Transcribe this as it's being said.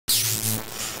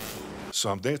So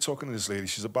I'm there talking to this lady.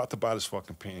 She's about to buy this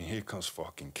fucking painting. Here comes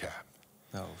fucking Cap.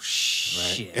 Oh,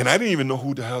 shit. Right? And I didn't even know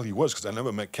who the hell he was because I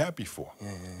never met Cap before.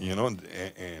 You know,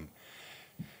 and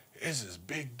there's this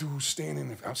big dude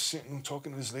standing. I'm sitting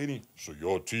talking to this lady. So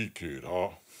you're a T-Kid, huh?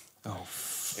 Oh.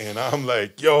 And I'm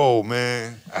like, yo,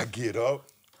 man. I get up,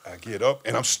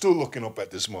 and I'm still looking up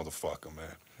at this motherfucker,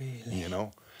 man. Really? You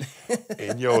know?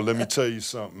 And yo, let me tell you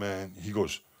something, man. He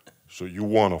goes, so you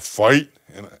want to fight?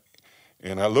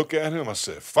 And I look at him. I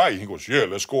said, fight? He goes, yeah,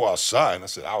 let's go outside. And I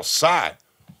said, outside?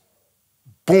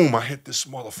 Boom, I hit this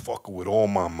motherfucker with all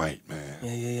my might, man.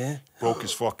 Yeah. Broke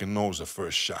his fucking nose the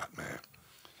first shot, man.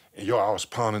 And yo, I was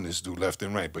pounding this dude left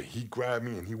and right, but he grabbed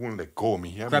me and he wouldn't let go of me.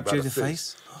 He had grabbed me by you the in the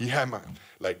face? He had my,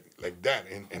 like that,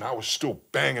 and I was still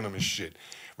banging him and shit,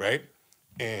 right?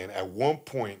 And at one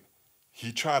point,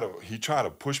 he tried to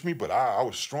push me, but I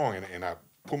was strong, and I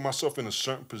put myself in a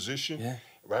certain position,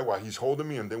 right, while he's holding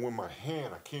me, and then with my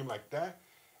hand, I came like that,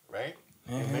 right?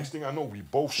 And next thing I know, we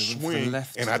both swing,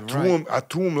 and I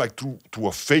threw him like to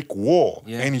a fake wall,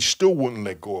 and he still wouldn't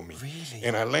let go of me. Really?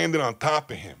 And I landed on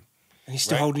top of him. And he's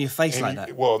still holding your face like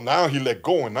that? Well, now he let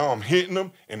go, and now I'm hitting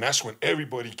him, and that's when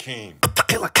everybody came.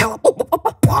 Killa Kela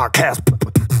podcast.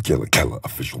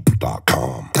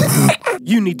 KillaKelaOfficial.com.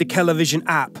 You need the Kelavision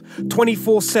app.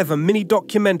 24/7 mini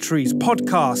documentaries,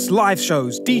 podcasts, live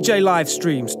shows, DJ live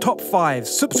streams, top fives,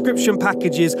 subscription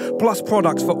packages, plus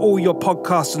products for all your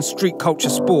podcasts and street culture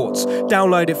sports.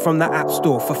 Download it from the App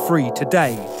Store for free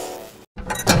today.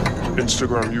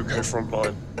 Instagram UK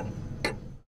Frontline.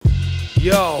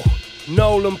 Yo,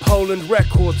 Nolan Poland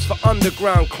Records for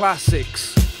underground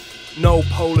classics.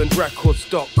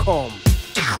 NoPolandRecords.com.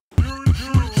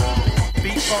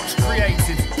 Beatbox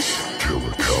created.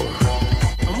 Killa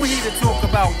Kela. And we're here to talk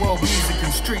about world music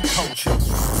and street culture.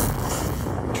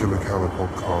 Killa Kela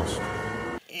podcast.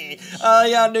 Oh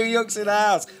yeah, New York's in the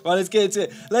house. Right, let's get into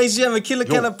it. Ladies and gentlemen, Killa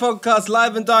Kela podcast,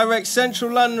 live and direct,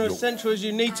 Central London, as central as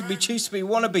you need to be, choose to be,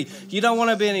 want to be. You don't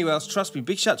want to be anywhere else, trust me.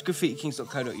 Big shout to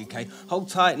graffitikings.co.uk. Hold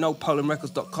tight,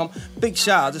 NoPolandRecords.com. Big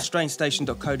shout out to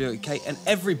strangestation.co.uk and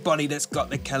everybody that's got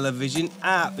the Kelavision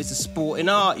app. It's a sport in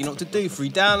art. You know what to do. Free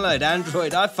download,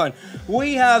 Android, iPhone.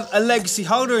 We have a legacy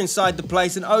holder inside the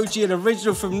place, an OG and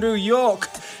original from New York.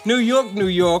 New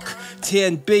York,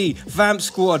 TNB, Vamp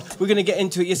Squad. We're going to get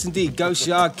into it, yes indeed. Ghost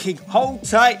Yard King, hold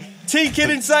tight. T-Kid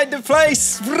inside the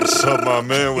place. What's up, my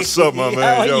man? What's up, my man?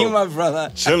 How are you, my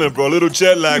brother? Chilling, bro. A little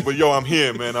jet lag, but yo, I'm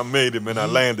here, man. I made it, man. I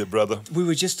landed, brother. We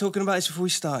were just talking about this before we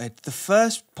started. The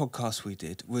first podcast we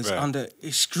did was under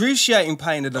excruciating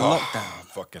pain of the lockdown.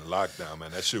 Fucking lockdown,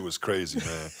 man. That shit was crazy,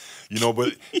 man. You know,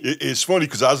 but it's funny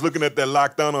because I was looking at that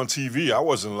lockdown on TV. I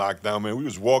wasn't locked down, man. We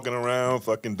was walking around,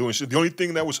 fucking doing shit. The only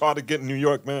thing that was hard to get in New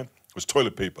York, man, was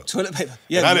toilet paper. Toilet paper,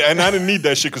 yeah. And I didn't need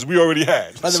that shit because we already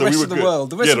had. Like the rest of the world.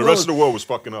 The rest of the world was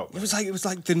fucking up. It was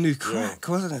like the new crack,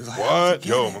 wasn't it? It was like, what?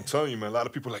 Yo, I'm telling you, man. A lot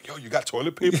of people are like, yo, you got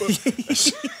toilet paper?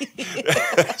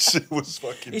 that shit was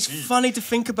fucking It's deep. funny to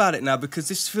think about it now because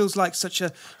this feels like such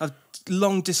a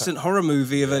long distant horror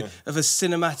movie of a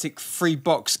cinematic free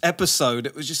box episode.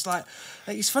 It was just like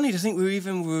it's funny to think we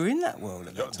were in that world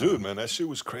at that time. Dude, man, that shit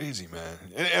was crazy, man.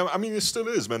 And I mean, it still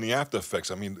is, man. The after effects.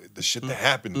 I mean, the shit that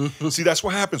happened. See, that's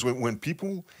what happens when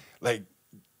people like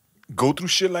go through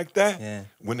shit like that. Yeah.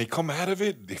 When they come out of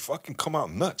it, they fucking come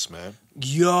out nuts, man.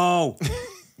 Yo.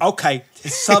 Okay,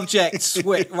 subject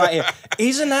switch right here.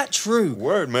 Isn't that true?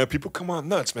 Word, man. People come out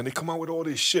nuts, man. They come out with all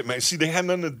this shit, man. See, they had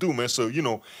nothing to do, man. So, you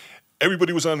know,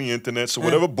 everybody was on the internet. So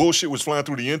whatever bullshit was flying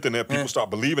through the internet, people start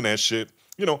believing that shit.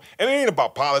 You know, and it ain't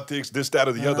about politics, this, that,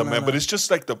 or the other, man. But it's just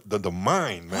like the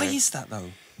mind, man. Why is that, though?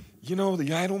 You know,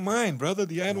 the idle mind, brother.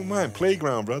 The idle mind.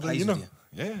 Playground, brother. Plays You know. with you.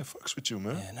 Yeah, it fucks with you,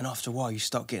 man. Yeah, and then after a while, you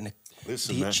start getting the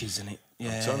itches in it.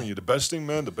 Yeah. I'm telling you, the best thing,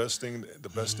 man, the best thing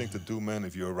to do, man,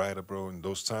 if you're a writer, bro, in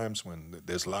those times when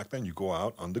there's lockdown, you go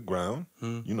out underground,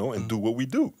 you know, and do what we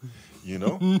do, you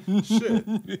know? Shit.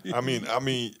 I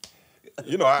mean,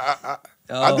 you know,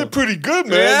 I did pretty good,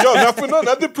 man. Yo, not for nothing.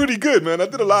 I did pretty good, man. I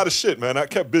did a lot of shit, man. I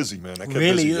kept busy, man. I kept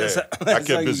busy. Yeah. I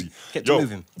kept busy. Kept Yo,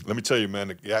 moving. let me tell you, man,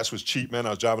 the gas was cheap, man. I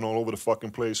was driving all over the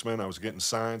fucking place, man. I was getting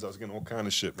signs. I was getting all kind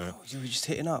of shit, man. You were just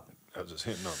hitting up. I was just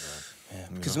hitting up, man. Yeah,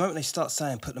 because the moment they start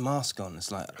saying put the mask on,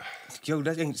 it's like, yo,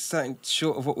 that ain't something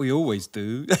short of what we always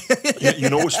do. You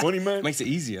know what's funny, man? Makes it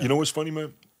easier. You know what's funny,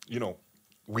 man? You know,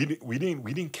 we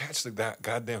didn't catch that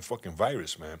goddamn fucking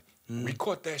virus, man. We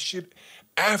caught that shit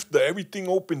after everything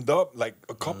opened up, like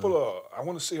a couple of, I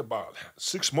want to say about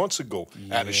 6 months ago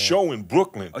at a show in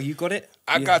Brooklyn. Oh, you got it?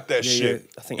 I got that shit.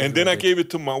 I think and then I gave it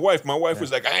to my wife. My wife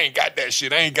was like, I ain't got that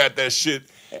shit. I ain't got that shit.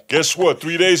 Guess what?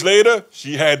 3 days later,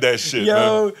 she had that shit,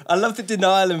 man. I love the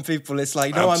denial in people. It's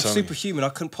like, no, I'm telling you. superhuman. I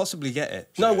couldn't possibly get it.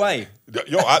 No way.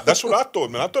 Yo, that's what I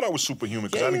thought, man. I thought I was superhuman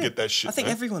because I didn't get that shit. I think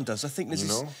man. everyone does. I think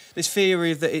there's this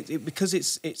theory of that because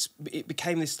it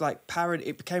became this like parody.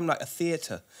 It became like a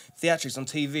theatrics on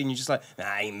TV, and you're just like,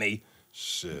 nah, ain't me.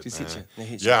 Shit, Just man.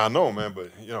 hit you. I know, man,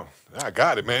 but I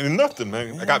got it, man. And nothing,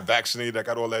 man. I got vaccinated. I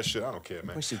got all that shit. I don't care,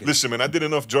 man. Listen, man, I did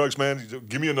enough drugs, man.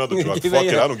 Give me another drug. Fuck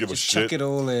it. I don't give a shit. Chuck it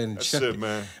all in. That's it,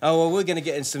 man. Oh, well, we're going to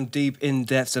get in some deep,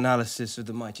 in-depth analysis of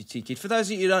the mighty T-Kid. For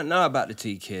those of you who don't know about the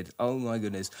T-Kid, oh my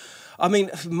goodness. I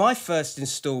mean, my first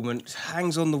instalment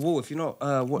hangs on the wall. If you're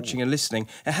not watching and listening,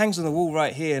 it hangs on the wall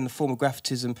right here in the form of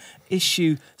Graffitism,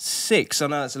 issue 6. I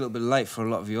know it's a little bit late for a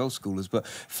lot of you old schoolers, but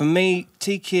for me,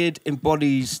 T-Kid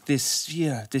embodies this,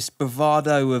 this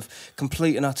bravado of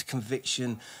complete and utter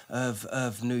conviction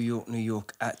of New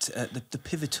York at the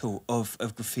pivotal of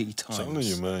graffiti times. I'm telling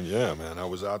you, man. Yeah, man. I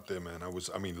was out there, man.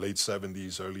 I mean, late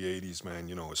 70s, early 80s, man.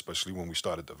 You know, especially when we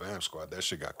started the Vamp Squad. That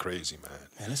shit got crazy, man.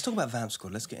 Yeah, let's talk about Vamp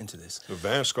Squad. Let's get into this. The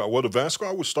Vamp Squad. Well, the Vamp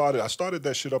Squad was started. I started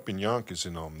that shit up in Yonkers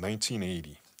in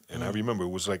 1980, and I remember it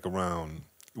was like around.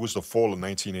 It was the fall of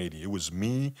 1980. It was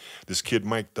me, this kid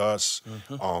Mike Duss,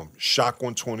 Shock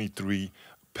 123,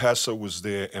 Pessa was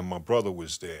there, and my brother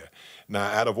was there. Now,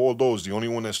 out of all those, the only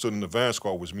one that stood in the Vamp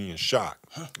Squad was me and Shock,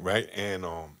 right? And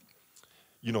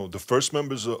you know, the first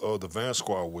members of the Vamp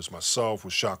Squad was myself,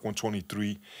 was Shock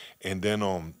 123, and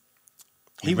then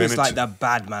he was like that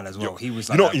bad man as well. He was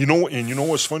like you know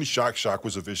what's funny? Shock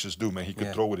was a vicious dude, man. He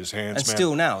could throw with his hands, and man.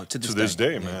 still now to this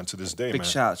day, man. To this day, big man.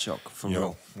 shout out, Shock, for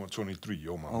real. 123,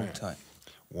 yo, my Hold man. tight.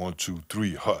 1, 2,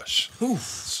 3, hush. Oof.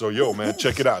 So yo, man,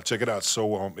 check it out.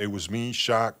 So it was me,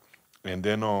 Shock, and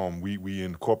then we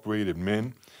incorporated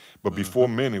Men, but before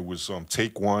Men it was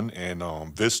Take One and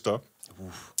Vista,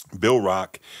 Bill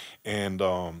Rock, and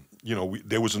you know,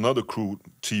 there was another crew,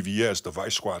 TVS, the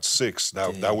Vice Squad 6.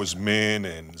 That was Men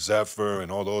and Zephyr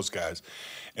and all those guys.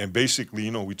 And basically,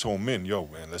 you know, we told Men, yo,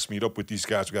 man, let's meet up with these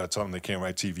guys. We got to tell them they can't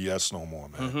write TVS no more,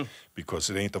 man, because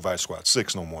it ain't the Vice Squad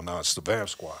 6 no more. Now it's the Vamp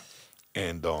Squad.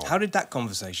 And how did that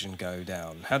conversation go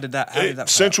down? How did that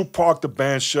Central Park, the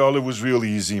band shell, it was real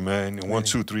easy, man. And 1,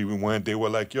 2, 3, we went. They were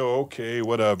like, yo, okay,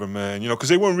 whatever, man. You know, because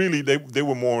they weren't really, they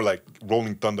were more like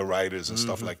Rolling Thunder writers and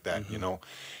stuff like that, you know.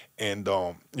 And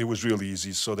it was real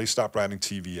easy. So they stopped writing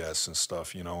TVS and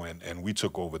stuff, you know, and we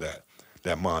took over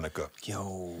that moniker.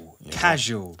 Yo,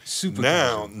 casual, super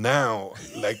casual. Now,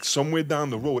 like somewhere down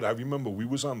the road, I remember we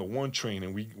was on the 1 train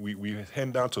and we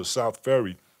heading down to South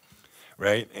Ferry,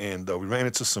 right? And we ran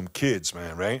into some kids,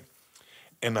 man, right?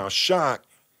 And now Shock,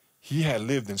 he had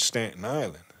lived in Staten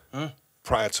Island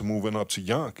prior to moving up to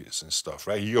Yonkers and stuff,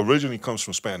 right? He originally comes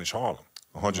from Spanish Harlem.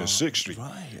 106th Street,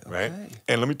 right?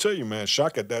 And let me tell you, man,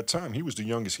 Shock at that time, he was the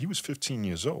youngest. He was 15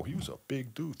 years old. He was a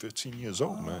big dude, 15 years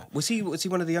old, man. Was he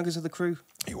one of the youngest of the crew?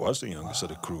 He was the youngest of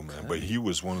the crew, man. But he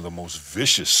was one of the most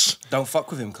vicious. Don't fuck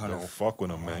with him, kind of. Don't fuck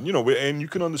with him, man. You know, and you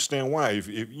can understand why. If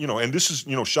you know, and this is,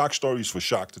 you know, Shock stories for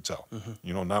Shock to tell.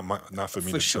 You know, not for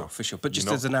me to tell. For sure. But just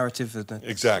as a narrative.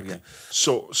 Exactly.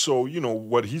 So you know,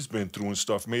 what he's been through and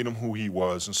stuff made him who he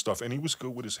was and stuff. And he was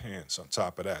good with his hands on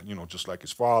top of that. You know, just like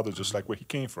his father, just like where he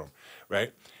came from,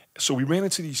 right? So we ran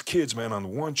into these kids, man, on the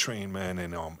 1 train, man,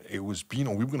 and it was, you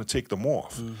know, we were gonna take them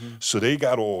off. So they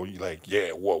got all like, yeah,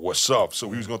 what's up? So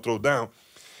we was gonna throw down,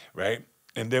 right?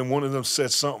 And then one of them said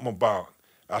something about,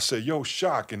 I said, yo,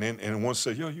 Shock, and then one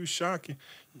said, yo, you Shock,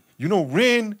 you know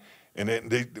Ren? And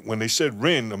then when they said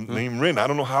Ren, the name Ren, I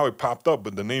don't know how it popped up,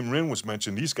 but the name Ren was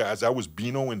mentioned. These guys, that was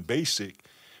Bino and Basic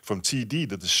from TD,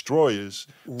 the Destroyers,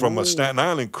 from a Staten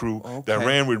Island crew that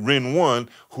ran with Ren 1,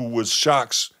 who was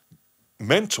Shock's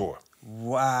mentor.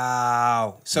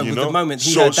 Wow. So you with know? the moment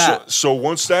he had that. So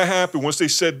once that happened, once they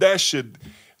said that shit,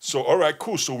 so all right,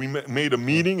 cool. So we made a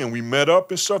meeting and we met up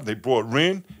and stuff. They brought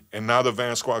Ren, and now the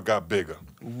Vamp Squad got bigger.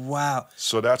 Wow.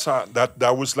 So that's how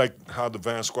that was like how the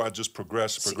Vamp Squad just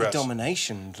progressed.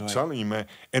 Domination. I'm telling you, man.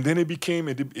 And then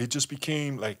it just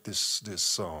became like this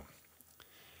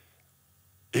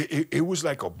It was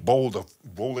like a boulder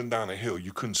rolling down a hill.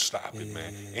 You couldn't stop it,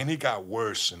 man. And it got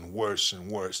worse and worse and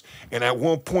worse. And at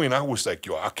one point, I was like,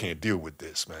 yo, I can't deal with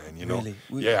this, man, you know? Really?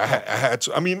 Yeah, I had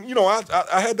to. I mean, you know,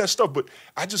 I had that stuff, but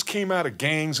I just came out of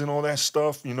gangs and all that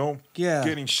stuff, you know? Yeah.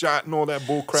 Getting shot and all that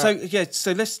bull crap.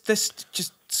 So let's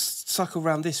just cycle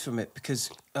around this for a minute because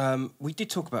we did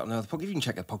talk about another podcast. You can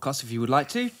check that podcast if you would like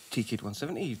to. TKID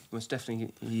 170. Most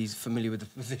definitely, he's familiar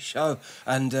with the show,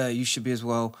 and you should be as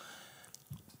well.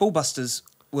 Ballbusters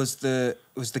was the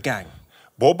gang.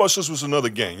 Ballbusters was another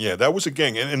gang. Yeah, that was a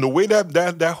gang, and the way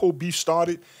that whole beef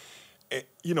started,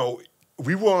 you know,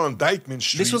 we were on Dykeman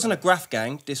Street. This wasn't a graph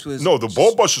gang. This was no. The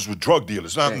Ballbusters were drug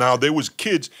dealers. Yeah. Now there was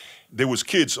kids. There was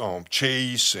kids,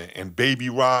 Chase and Baby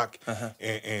Rock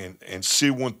and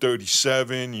Sid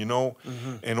 137, you know,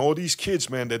 and all these kids,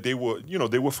 man, that they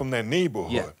were from that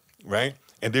neighborhood, right?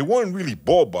 And they weren't really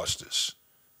ball busters,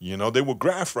 you know, they were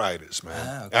graph riders, man.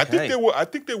 Ah, okay. I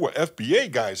think they were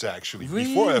FBA guys actually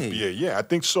before Really? FBA. Yeah, I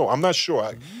think so. I'm not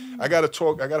sure. I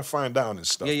gotta find out and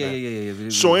stuff. Yeah.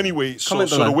 So anyway, so Comment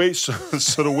the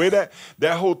below. way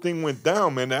that whole thing went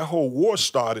down, man, that whole war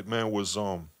started, man, was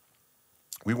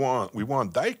we were on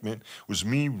Dykeman. It was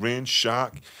me, Ren,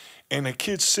 Shock, and a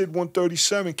kid, Sid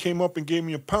 137, came up and gave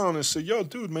me a pound and said, yo,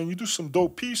 dude, man, you do some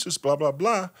dope pieces, blah, blah,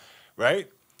 blah, right?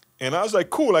 And I was like,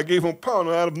 cool. I gave him a pound,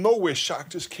 and out of nowhere, Shock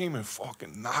just came and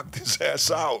fucking knocked his ass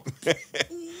out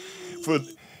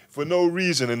for no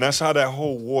reason, and that's how that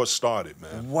whole war started,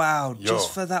 man. Wow, Yo.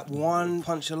 just for that one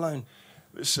punch alone.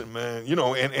 Listen, man, you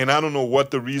know, and I don't know what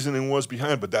the reasoning was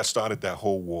behind, but that started that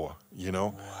whole war, you know?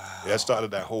 Wow. That started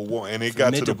that whole war, and it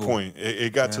got to the Formidable. point.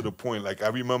 It got to the point. Like I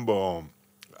remember,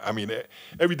 I mean,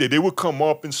 every day they would come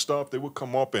up and stuff. They would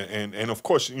come up and of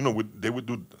course, you know, they would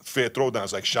do fair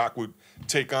throwdowns. Like Shock would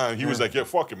take on. He was like, "Yeah,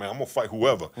 fuck it, man. I'm gonna fight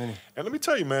whoever." And let me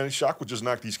tell you, man, Shock would just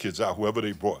knock these kids out, whoever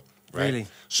they brought. Right? Really?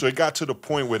 So it got to the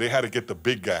point where they had to get the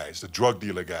big guys, the drug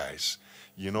dealer guys.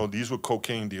 You know, these were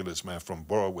cocaine dealers, man, from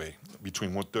Broadway,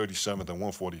 between 137th and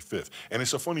 145th. And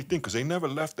it's a funny thing because they never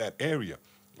left that area.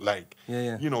 Like,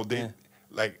 you know, they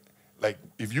like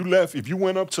if you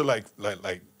went up to like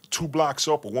 2 blocks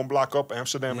up or 1 block up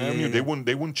Amsterdam Avenue,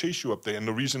 they wouldn't chase you up there. And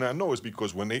the reason I know is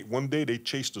because when one day they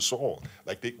chased us all.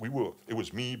 Like it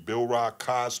was me, Bill Rock,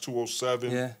 Kaz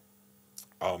 207,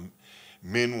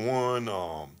 Min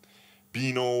 1,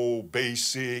 Bino,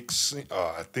 Basics,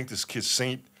 I think this kid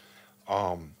Saint,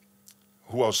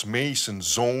 who else? Mason,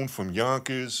 Zone from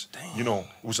Yonkers. Damn. You know,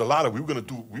 it was a lot of. We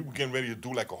were getting ready to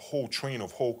do like a whole train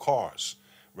of whole cars,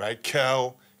 right?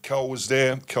 Kel was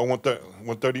there. Kel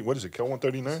 130. What is it? Kel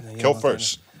 139. Kel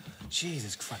first.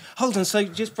 Jesus Christ! Hold on. So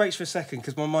just breaks for a second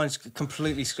because my mind's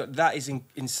completely. That is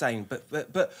insane.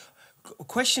 But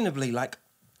questionably, like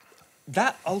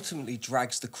that ultimately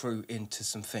drags the crew into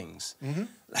some things.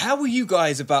 How were you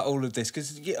guys about all of this?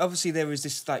 Because obviously there's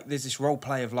this role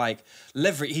play of like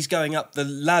leverage. He's going up the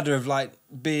ladder of like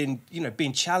being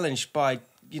challenged by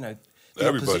the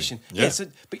everybody. opposition. Yeah. So,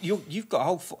 but you've got a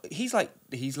whole. He's like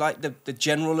the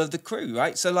general of the crew,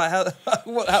 right? So like,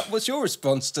 what's your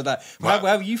response to that? How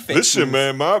are you fixed? Listen,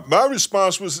 man, my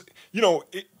response was, you know,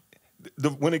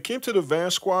 when it came to the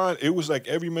Van Squad, it was like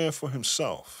every man for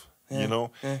himself. You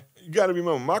know, you got to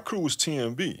remember, my crew was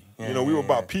TMB. You know, we were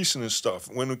about piecing and stuff.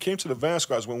 When it came to the Van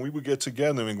Squads, when we would get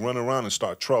together and run around and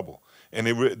start trouble, and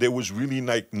there was really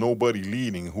like nobody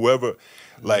leading. Whoever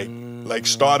like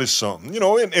started something, you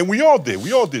know, and we all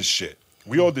did shit.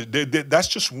 We all did. That's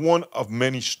just one of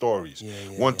many stories.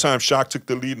 One time Shock took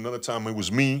the lead. Another time it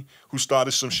was me who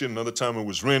started some shit. Another time it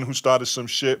was Ren who started some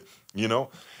shit. You know,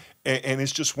 and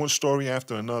it's just one story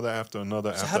after another after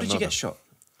another. So how did you get shot?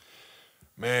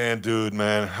 Man, dude,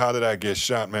 man, how did I get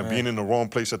shot, man? Being in the wrong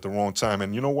place at the wrong time.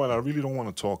 And you know what? I really don't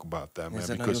want to talk about that, man. Is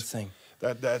that because not your thing?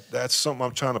 that's something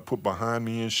I'm trying to put behind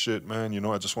me and shit, man. You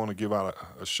know, I just want to give out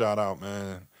a shout out,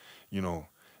 man, you know,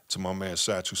 to my man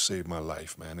Satch who saved my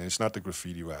life, man. And it's not the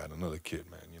graffiti ride, another kid,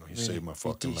 man. You know, he saved my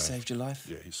fucking life. He saved your life?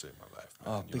 Yeah, he saved my life,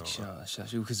 man. Oh, big shout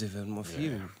out. Because if it wasn't for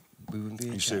you, we wouldn't be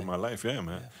here. He saved my life, yeah,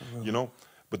 man. You know,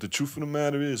 but the truth of the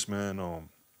matter is, man,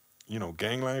 you know,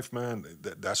 gang life, man,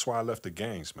 that's why I left the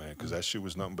gangs, man, because that shit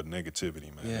was nothing but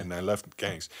negativity, man. And I left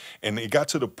gangs. And it got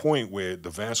to the point where the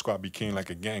Van Squad became like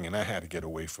a gang, and I had to get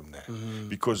away from that.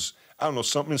 Because, I don't know,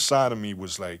 something inside of me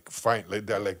was like fight, like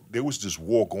that, like there was this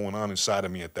war going on inside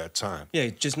of me at that time. Yeah,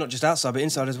 just not just outside, but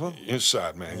inside as well.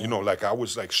 Inside, man. You know, like I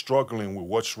was like struggling with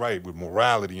what's right, with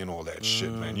morality and all that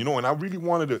shit, man. You know, and I really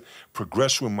wanted to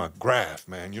progress with my graph,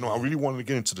 man. You know, I really wanted to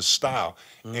get into the style.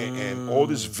 And all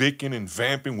this vicking and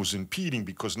vamping was impeding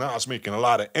because now I was making a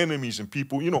lot of enemies and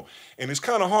people, you know, and it's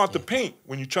kind of hard to paint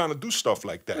when you're trying to do stuff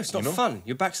like that. It's not fun.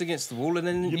 Your back's against the wall and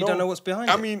then you don't know what's behind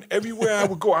it. I mean, everywhere I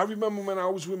would go, I remember when I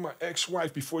was with my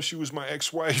ex-wife, before she was my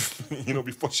ex-wife, you know,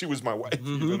 before she was my wife,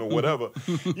 you know, whatever.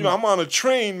 You know, I'm on a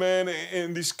train, man,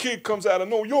 and this kid comes out of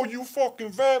nowhere, yo, you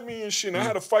fucking vamp me and shit. And I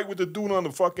had a fight with the dude on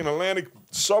the fucking Atlantic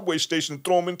subway station and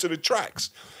throw them into the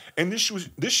tracks. And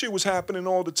this shit was happening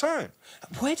all the time.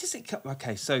 Where does it come?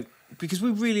 Okay, so because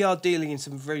we really are dealing in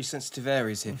some very sensitive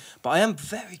areas here, but I am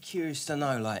very curious to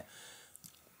know, like,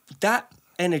 that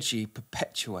energy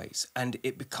perpetuates and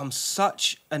it becomes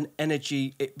such an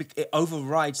energy, it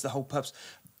overrides the whole purpose.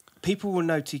 People will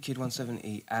know TKID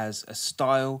 170 as a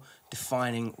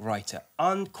style-defining writer,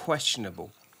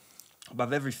 unquestionable.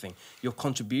 Above everything, your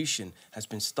contribution has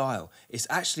been style. It's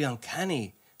actually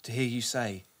uncanny to hear you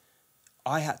say,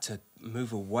 I had to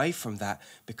move away from that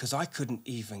because I couldn't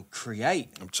even create.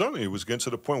 I'm telling you, it was getting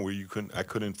to the point where I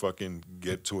couldn't fucking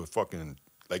get to a fucking,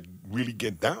 like, really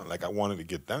get down. Like, I wanted to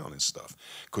get down and stuff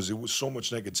because there was so much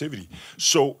negativity.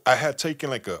 So I had taken,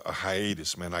 like, a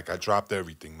hiatus, man. Like, I dropped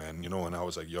everything, man, you know, and I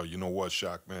was like, yo, you know what,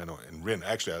 Shock, man? And Rin,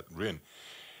 actually,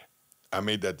 I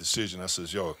made that decision. I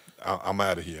says, yo, I'm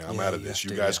out of here. I'm out of this.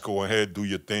 You guys go ahead, do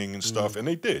your thing and stuff. And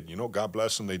they did, you know, God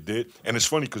bless them, they did. And it's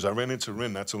funny because I ran into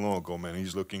Rin not too long ago, man.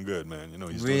 He's looking good, man. You know,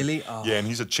 he's really? Yeah, and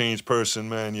he's a changed person,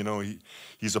 man. You know,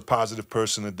 he's a positive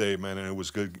person today, man. And it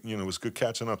was good, you know, it was good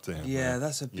catching up to him. Yeah, man,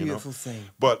 that's a beautiful thing.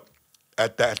 But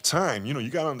at that time, you know, you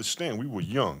got to understand, we were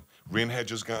young. Rin had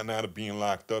just gotten out of being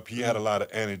locked up. He had a lot of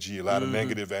energy, a lot of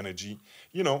negative energy,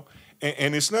 you know.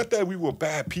 And it's not that we were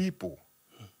bad people.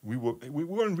 We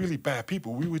weren't really bad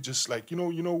people. We were just like, you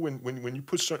know when you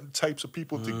put certain types of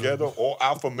people together, all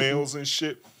alpha males and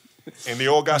shit, and they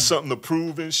all got something to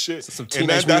prove and shit. Some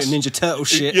Teenage Mutant Ninja Turtle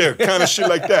shit. Yeah, kind of shit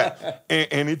like that.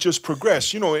 And it just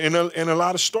progressed, you know, and a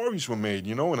lot of stories were made,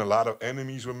 you know, and a lot of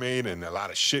enemies were made, and a lot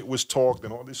of shit was talked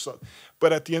and all this stuff.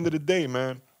 But at the end of the day,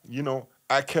 man, you know,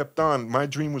 I kept on. My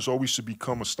dream was always to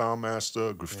become a style master,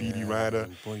 a graffiti writer,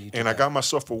 and I got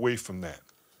myself away from that.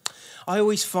 I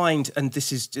always find, and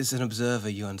this is as an observer,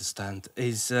 you understand,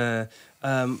 is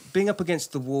being up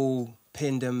against the wall,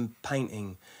 pinned and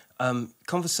painting,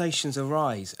 conversations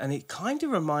arise, and it kind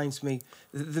of reminds me,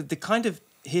 the kind of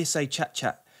hearsay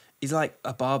chat is like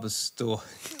a barber's store,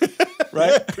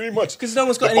 right? Yeah, pretty much. Because no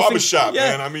one's got anything. Barbershop,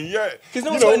 man. I mean, yeah. Because no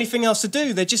one's got anything else to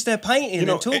do. They're just there painting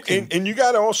and talking. And you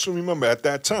got to also remember at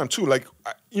that time too, like,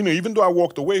 you know, even though I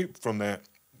walked away from that,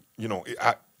 you know,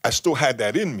 I still had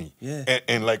that in me. Yeah.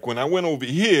 And like when I went over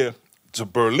here to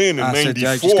Berlin in '94,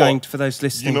 just going for those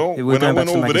listening, you know, when I went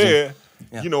over there,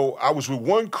 you know, I was with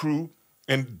one crew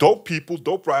and dope people,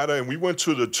 dope rider, and we went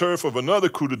to the turf of another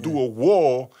crew to do a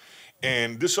wall,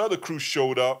 and this other crew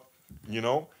showed up, you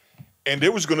know, and they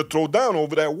was gonna throw down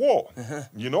over that wall,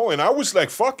 you know, and I was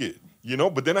like, fuck it, you know,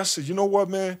 but then I said, you know what,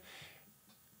 man?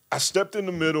 I stepped in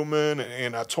the middle, man,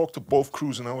 and I talked to both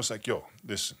crews, and I was like, yo,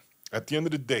 listen, at the end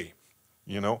of the day,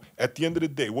 you know, at the end of the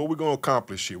day, what we're going to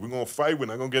accomplish here? We're going to fight. We're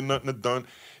not going to get nothing done.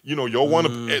 You know,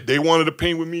 they wanted to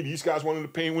paint with me. These guys wanted to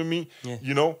paint with me,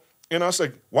 you know. And I was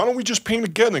like, why don't we just paint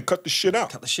together and cut the shit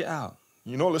out? Cut the shit out.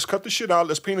 You know, let's cut the shit out.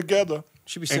 Let's paint together.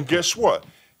 Should be simple. And guess what?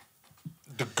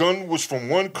 The gun was from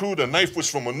one crew. The knife was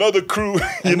from another crew.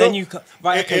 And then you cut.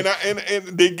 Right, okay.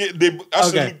 I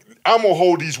said, I'm going to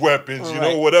hold these weapons, you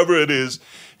know, whatever it is,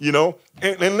 you know,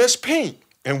 and let's paint.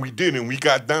 And we did, and we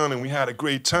got down, and we had a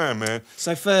great time, man.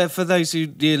 So for those who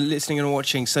are listening and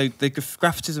watching, so the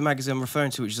Graffitism magazine I'm referring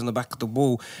to, which is on the back of the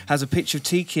wall, has a picture of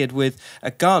TKID with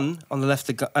a gun on the left,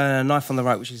 a knife on the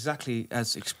right, which is exactly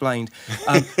as explained.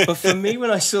 But for me, when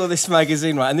I saw this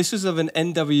magazine, right, and this was of an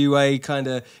NWA kind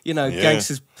of, you know,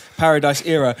 Gangsters Paradise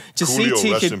era, to Coolio, see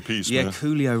TKID, rest in peace, man.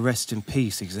 Coolio, rest in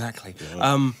peace, exactly.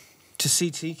 Yeah. To see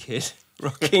TKID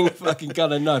rocking fucking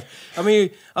gun and knife. I mean,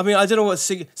 I don't know what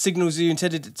signals you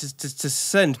intended to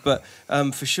send, but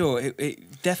for sure,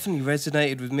 it definitely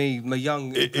resonated with me, my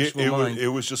young, impressionable mind. It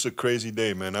was just a crazy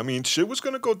day, man. I mean, shit was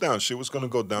gonna go down. Shit was gonna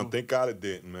go down. Thank God it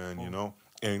didn't, man. You know,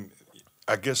 and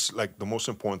I guess like the most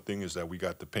important thing is that we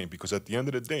got to paint, because at the end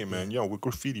of the day, man, yo, we're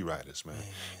graffiti writers, man.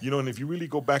 You know, and if you really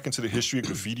go back into the history of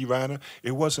graffiti writer,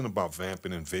 it wasn't about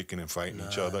vamping and faking and fighting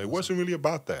each other. It wasn't really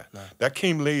about that. That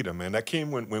came later, man. That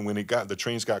came when the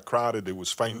trains got crowded. It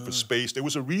was fighting for space. There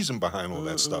was a reason behind all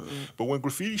that stuff. But when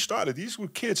graffiti started, these were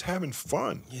kids having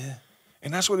fun. Yeah.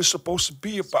 And that's what it's supposed to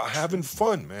be about, having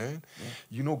fun, man.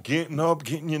 You know, getting up,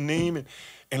 getting your name,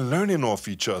 and learning off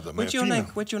each other, man.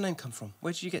 Where'd your name come from?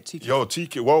 Where did you get TKID? Yo,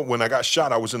 TKID, well, when I got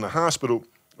shot, I was in the hospital,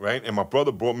 right? And my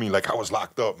brother brought me, like, I was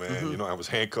locked up, man. You know, I was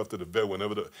handcuffed to the bed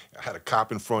whenever I had a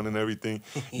cop in front and everything,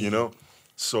 you know?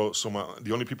 So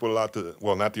the only people allowed to,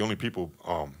 well, not the only people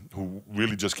who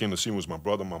really just came to see me was my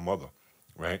brother and my mother,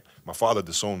 right? My father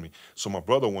disowned me. So my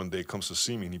brother one day comes to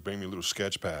see me, and he bring me a little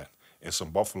sketch pad and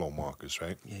some buffalo markers,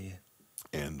 right? Yeah.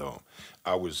 And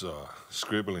I was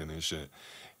scribbling and shit.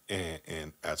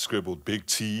 And I scribbled Big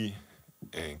T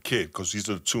and Kid, because these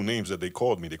are the two names that they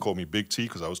called me. They called me Big T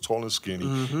because I was tall and skinny.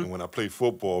 And when I played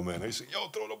football, man, they said, yo,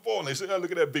 throw the ball. And they said, oh,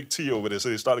 look at that Big T over there. So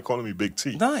they started calling me Big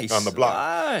T Nice. on the block,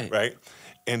 Right. right?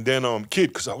 And then Kid,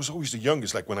 because I was always the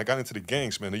youngest. Like when I got into the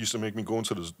gangs, man, they used to make me go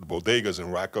into the bodegas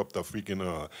and rack up the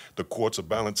freaking the quarts of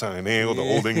Ballantine Ale, the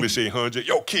Old English 800.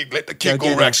 Yo, Kid, let the kid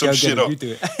go rack some shit up. You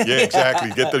do it. Yeah,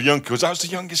 exactly. Get the young, because I was the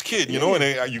youngest kid, you know.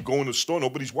 And you go in the store,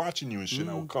 nobody's watching you and shit.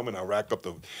 I would come and I rack up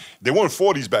the. They weren't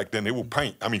 40s back then. They were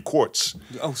quarts.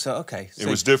 Oh, so okay. It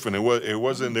was different. It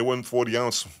wasn't. They weren't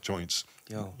 40-ounce joints.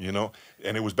 Yo. You know,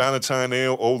 and it was Ballantine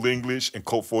Ale, Old English, and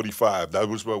Colt 45. That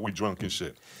was what we drunk and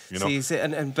shit. You know,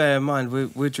 and bear in mind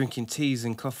we're drinking teas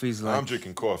and coffees. Like I'm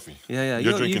drinking coffee. Yeah.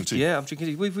 You're drinking tea. Yeah, I'm drinking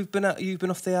tea. You've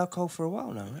been off the alcohol for a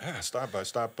while now, right? Yeah,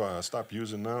 stop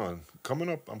using now. And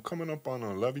I'm coming up on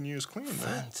 11 years clean, man.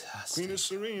 Fantastic. Clean and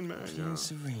serene, man. Clean and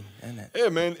serene, isn't it? Yeah,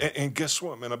 man. And guess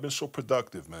what, man? I've been so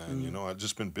productive, man. You know, I've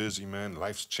just been busy, man.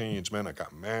 Life's changed, man. I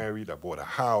got married. I bought a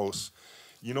house.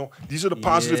 You know, these are the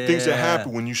positive things that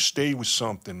happen when you stay with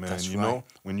something, man. That's you right. know,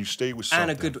 when you stay with something.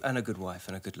 And a good wife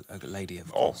and a good lady,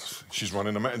 of Oh, course. she's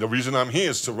running the reason I'm here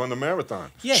is to run the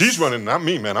marathon. Yes. She's running, not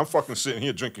me, man. I'm fucking sitting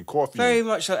here drinking coffee. Very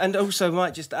much so. And also,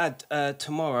 might just add,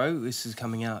 tomorrow, this is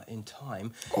coming out in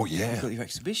time. Oh, yeah. You've got your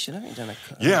exhibition, haven't you?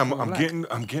 Yeah,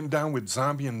 I'm getting down with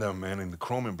Zombie and them, man, in the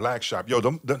Chrome and Black shop. Yo,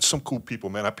 them some cool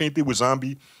people, man. I painted with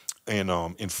Zombie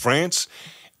in France.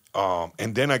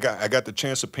 And then I got the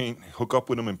chance to hook up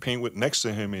with him and paint with next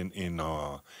to him in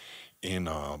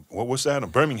what was that?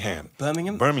 Birmingham.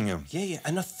 Birmingham. Yeah.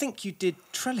 And I think you did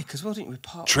Trellick as well, didn't you? With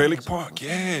Park. Trellick Park.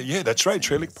 Yeah, that's right.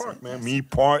 Trellick Park, man. Me,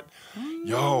 Part.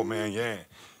 Yo, man, yeah.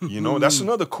 You know, that's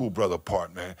another cool brother,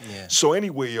 Part, man. Yeah. So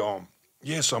anyway,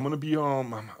 so I'm gonna be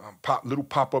little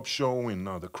pop-up show in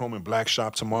the Chrome and Black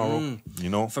shop tomorrow. You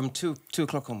know, From 2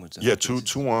 o'clock onwards. Yeah, two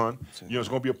on. You know, it's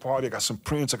gonna be a party. I got some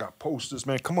prints. I got posters,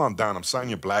 man. Come on down. I'm signing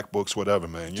your black books, whatever,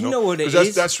 man. You know what it is?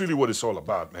 is? That's really what it's all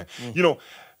about, man. You know,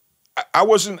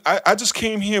 I just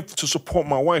came here to support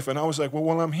my wife, and I was like, well,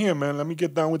 while I'm here, man, let me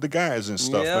get down with the guys and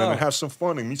stuff, man, and have some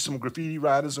fun and meet some graffiti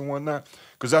writers and whatnot.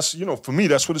 Because that's, you know, for me,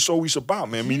 that's what it's always about,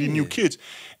 man, meeting new kids.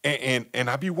 And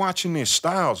I be watching their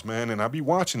styles, man, and I be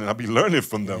watching and I be learning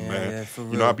from them, man. Yeah, for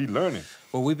real. You know, I be learning.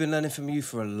 Well, we've been learning from you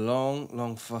for a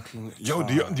long fucking time. Yo,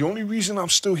 the only reason I'm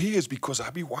still here is because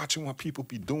I be watching what people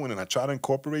be doing, and I try to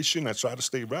incorporate shit, and I try to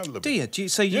stay relevant. Do you?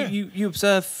 So you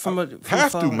observe from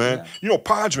Have afar, to, man. yeah. You know,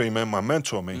 Padre, man, my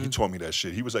mentor, man, he taught me that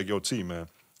shit. He was like, yo, T, man,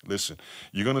 listen,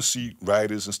 you're going to see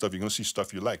writers and stuff. You're going to see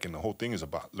stuff you like, and the whole thing is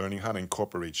about learning how to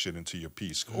incorporate shit into your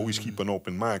piece. Always keep an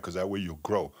open mind, because that way you'll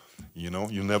grow. You know,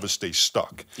 you'll never stay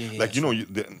stuck. Like, you know,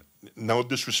 no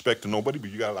disrespect to nobody,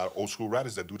 but you got a lot of old school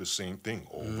writers that do the same thing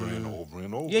over and over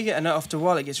and over. Yeah, and after a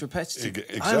while it gets repetitive.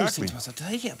 Exactly. I always think to myself, do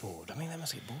they get bored? I mean, they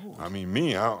must get bored. I mean,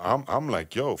 me, I'm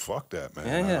like, yo, fuck that,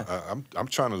 man. Yeah. I'm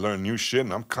trying to learn new shit,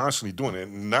 and I'm constantly doing it.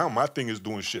 And now my thing is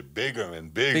doing shit bigger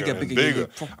and bigger and bigger.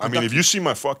 I mean, if you see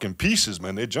my fucking pieces,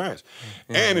 man, they're giants.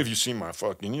 And if you see my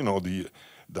fucking, you know,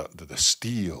 the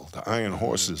steel, the iron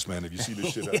horses, man, if you see the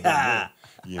shit I've done,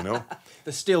 you know?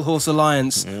 The Steel Horse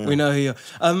Alliance, we know who you are.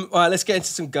 All right, let's get into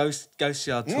some ghost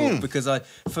yard talk, because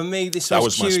for me, this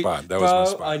was my spot. That was my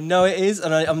spot. I know it is,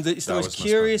 and it's the most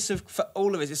curious for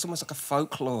all of it. It's almost like a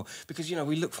folklore, because, you know,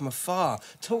 we look from afar.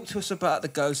 Talk to us about the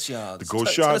ghost yard. The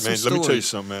ghost yard, man, let me tell you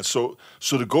something, man. So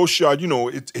the ghost yard, you know,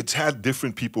 it's had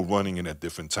different people running it at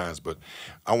different times, but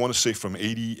I want to say from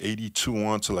 82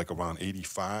 on to like around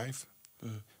 85.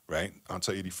 Right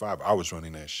until 85, I was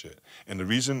running that shit, and the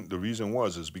reason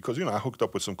is because, you know, I hooked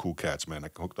up with some cool cats, man. I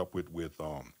hooked up with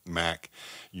Mac,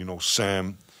 you know,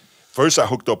 Sam. First, I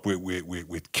hooked up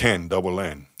with Ken, double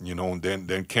N, you know, and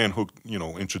then Ken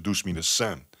introduced me to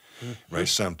Sam, right,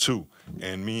 Sam too,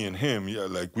 and me and him,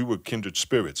 like we were kindred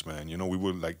spirits, man. You know, we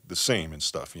were like the same and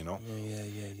stuff, you know.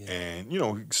 Yeah. And you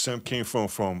know, Sam came from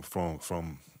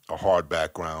a hard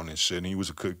background and shit, and he was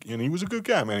a good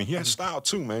guy, man. And he had style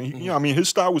too, man. You know, I mean, his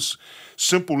style was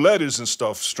simple letters and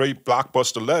stuff, straight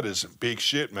blockbuster letters, and big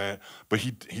shit, man. But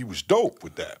he was dope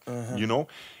with that, you know.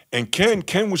 And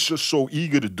Ken was just so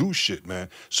eager to do shit, man.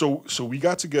 So we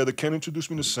got together. Ken introduced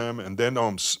me to Sam, and then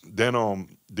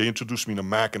they introduced me to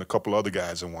Mac and a couple other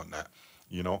guys and whatnot,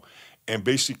 you know. And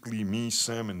basically, me,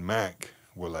 Sam, and Mac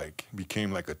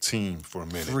became like a team for a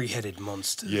minute. Three-headed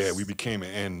monsters. Yeah, we became,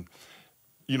 and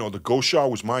you know, the ghost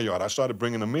yard was my yard. I started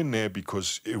bringing them in there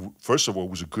because, first of all, it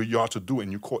was a good yard to do,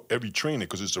 and you caught every train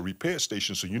because it's a repair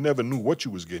station, so you never knew what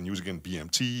you was getting. You was getting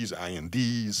BMTs,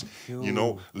 INDs, you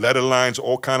know, letter lines,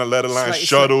 all kind of letter lines,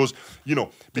 shuttles, you know.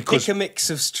 Because pick a mix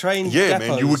of train yeah, depots.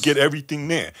 man, you would get everything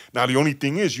there. Now, the only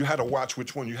thing is you had to watch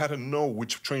which one. You had to know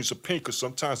which trains to paint because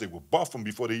sometimes they would buff them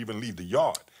before they even leave the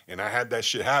yard. And I had that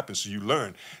shit happen, so you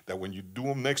learn that when you do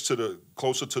them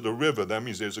closer to the river, that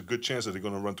means there's a good chance that they're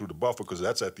going to run through the buffer because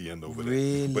that's at the end over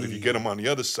there. But if you get them on the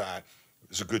other side,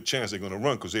 there's a good chance they're going to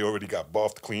run because they already got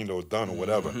buffed, cleaned, or done, or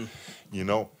whatever, you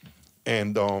know.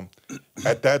 And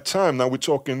at that time, now we're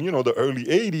talking, you know, the early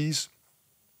 80s,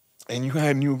 and you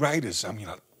had new writers. I mean,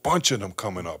 a bunch of them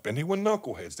coming up, and they were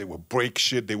knuckleheads. They would break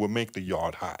shit. They would make the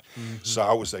yard hot. So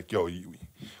I was like, yo,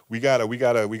 we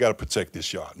gotta protect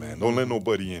this yard, man. Don't let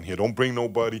nobody in here. Don't bring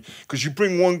nobody. Because you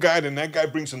bring one guy, then that guy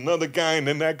brings another guy, and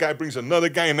then that guy brings another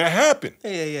guy, and that happened.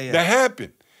 Yeah. That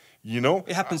happened. You know?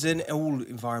 It happens in all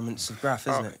environments of graph,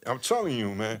 isn't it? I'm telling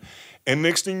you, man. And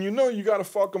next thing you know, you got a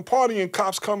fucking party and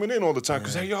cops coming in all the time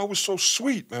because that yard was so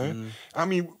sweet, man. I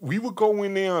mean, we would go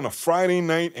in there on a Friday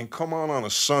night and come out on a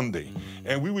Sunday.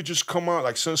 And we would just come out,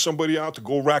 like send somebody out to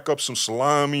go rack up some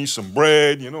salami, some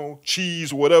bread, you know,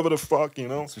 cheese, whatever the fuck, you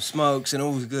know. Some smokes and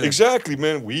all was good. Exactly,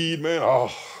 man. Weed, man.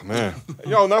 Oh, man.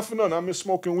 Yo, not for nothing. I miss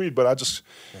smoking weed, but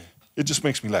it just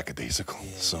makes me lackadaisical.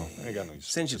 So I ain't got no use.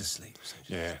 Sends you to sleep.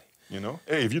 Yeah. You know,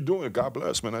 hey, if you're doing it, God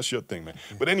bless, man. That's your thing, man.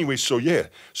 But anyway, so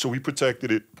we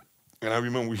protected it. And I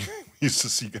remember we used to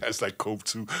see guys like Cope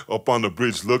 2 up on the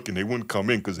bridge looking. They wouldn't come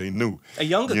in because they knew. A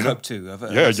younger Cope 2.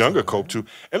 Yeah, a younger Cope 2.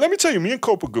 And let me tell you, me and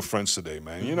Cope are good friends today,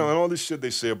 man. You know, and all this shit they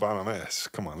say about him, man,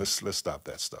 come on, let's stop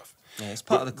that stuff. Yeah, it's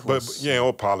part of the course. But yeah,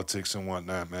 all politics and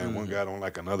whatnot, man. One guy don't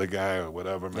like another guy or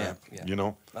whatever, man. Yeah. You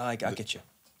know? I get you.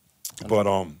 But,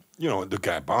 you know, the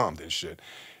guy bombed and shit.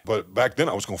 But back then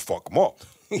I was going to fuck him up.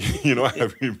 You know,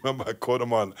 I remember I caught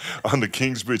him on the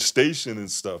Kingsbridge station and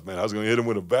stuff, man. I was going to hit him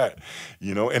with a bat,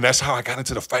 you know, and that's how I got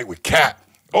into the fight with Cat.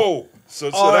 Oh, so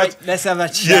all right, let's have a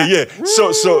chat. Yeah.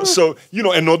 So you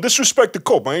know, and no disrespect to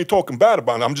Cope. I ain't talking bad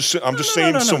about him. I'm just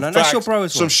saying some facts, that's your bro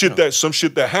as well. some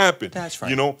shit that happened. That's right.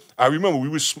 You know, I remember we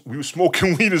were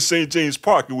smoking weed in St. James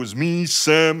Park. It was me,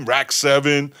 Sam, Rack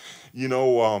 7, you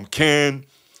know, Ken.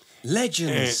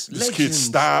 Legends. And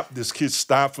this kid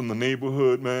stopped from the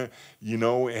neighborhood, man, you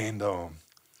know, and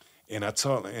I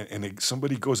told, and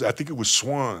somebody goes, I think it was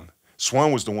Swan.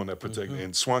 Swan was the one that protected,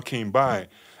 and Swan came by,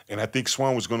 and I think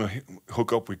Swan was going to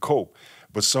hook up with Cope,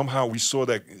 but somehow we saw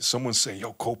that someone say,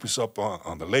 yo, Cope is up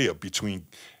on the layup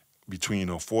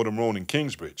between Fordham Road and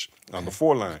Kingsbridge on the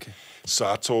 4 line. Okay. So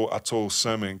I told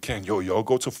Sam and Ken, yo, y'all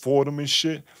go to Fordham and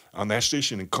shit on that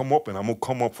station and come up, and I'm gonna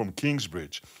come up from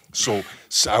Kingsbridge. So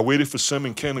I waited for Sam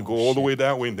and Ken to go all the way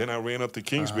that way, and then I ran up to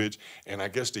Kingsbridge, and I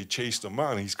guess they chased him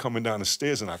out, and he's coming down the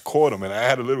stairs, and I caught him, and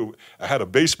I had a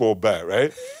baseball bat,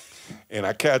 right? And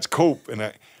I catch Cope,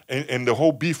 and the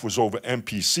whole beef was over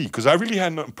MPC, because I really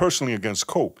had nothing personally against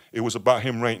Cope. It was about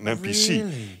him writing MPC.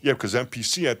 Really? Yeah, because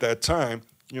MPC at that time,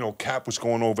 you know, Cap was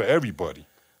going over everybody.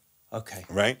 Okay.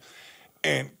 Right?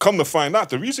 And come to find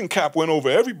out, the reason Cap went over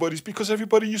everybody is because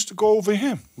everybody used to go over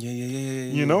him. Yeah.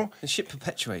 You know? The shit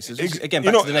perpetuates. Again,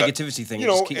 back to the negativity thing. You It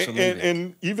know, just keeps on moving.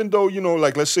 and even though, you know,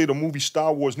 like let's say the movie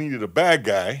Star Wars needed a bad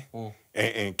guy,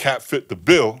 and Cap fit the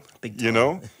bill, you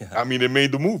know? Yeah. I mean, it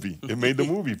made the movie. It made the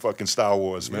movie fucking Star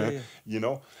Wars, man. Yeah. You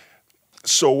know?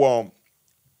 So,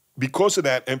 because of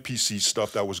that NPC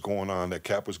stuff that was going on, that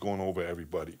Cap was going over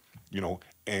everybody, you know,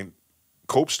 and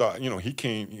Cope started, you know,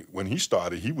 when he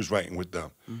started, he was writing with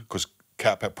them because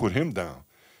Cap had put him down.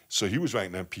 So he was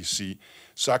writing MPC.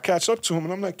 So I catch up to him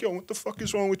and I'm like, yo, what the fuck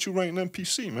is wrong with you writing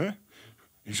MPC, man?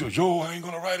 He said, yo, I ain't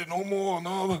gonna write it no more.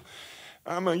 No.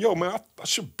 I'm like, yo, man, I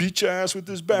should beat your ass with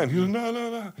this band. He was,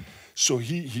 no. So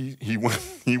he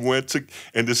went to,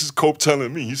 and this is Cope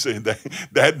telling me, he said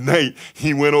that night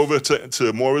he went over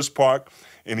to Morris Park,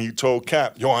 and he told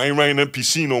Cap, yo, I ain't writing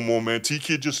MPC no more, man.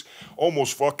 T-Kid just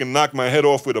almost fucking knocked my head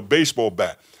off with a baseball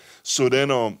bat. So then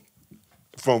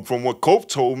from what Cope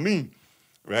told me,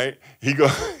 right,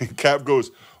 Cap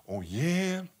goes, oh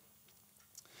yeah,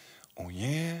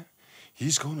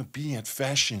 he's going to be at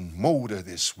Fashion Motor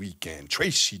this weekend.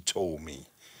 Tracy told me.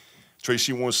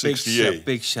 Tracy 168.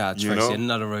 Big shot, Tracy, know?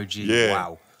 another OG. Yeah.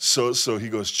 Wow. So he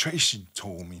goes, Tracy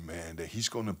told me, man, that he's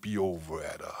going to be over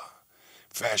at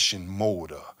Fashion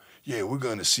Motor. Yeah, we're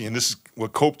going to see. And this is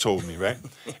what Cope told me, right?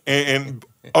 and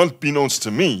unbeknownst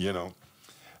to me, you know,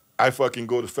 I fucking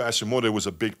go to Fashion Motor. It was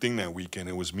a big thing that weekend.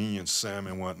 It was me and Sam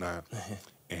and whatnot.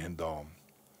 And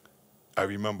I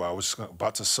remember I was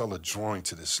about to sell a drawing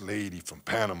to this lady from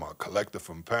Panama, a collector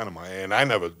from Panama, and I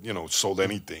never, you know, sold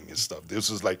anything and stuff. This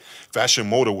was like Fashion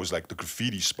Motor was like the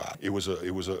graffiti spot. It was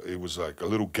like a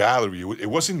little gallery. It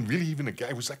wasn't really even a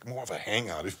gallery. It was like more of a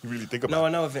hangout if you really think about it. No, I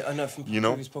know of it. I know from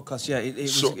previous podcasts. Yeah,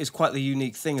 it's quite the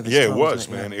unique thing of this yeah, time, it was,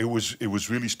 wasn't it? man. It was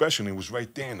really special. And it was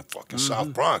right there in the fucking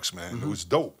South Bronx, man. It was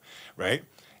dope, right?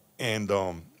 And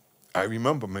I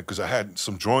remember, man, because I had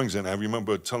some drawings and I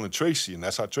remember telling Tracy, and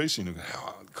that's how Tracy knew,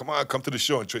 oh, come on, come to the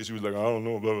show. And Tracy was like, I don't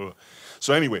know, blah, blah, blah.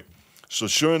 So anyway, so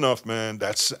sure enough, man,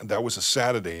 that was a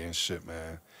Saturday and shit,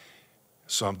 man.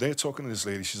 So I'm there talking to this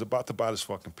lady. She's about to buy this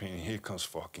fucking painting. Here comes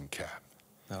fucking Cap.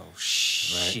 Oh,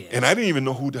 shit. Right? And I didn't even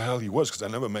know who the hell he was because I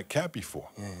never met Cap before.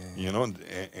 You know,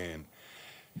 and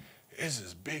there's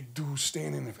this big dude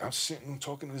standing. I'm sitting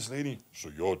talking to this lady.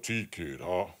 So you're a T-Kid,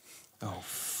 huh? Oh,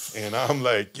 and I'm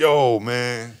like, yo,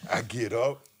 man, I get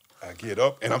up,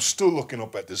 and I'm still looking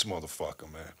up at this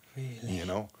motherfucker, man. Really? You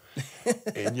know?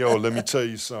 And, yo, let me tell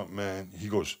you something, man. He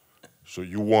goes, so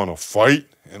you want to fight?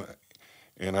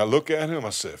 And I look at him,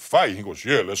 I said, fight? He goes,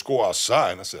 yeah, let's go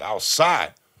outside. And I said,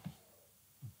 outside?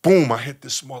 Boom, I hit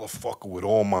this motherfucker with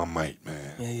all my might,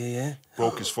 man. Yeah.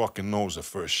 Broke his fucking nose the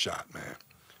first shot, man.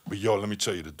 But, yo, let me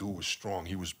tell you, the dude was strong.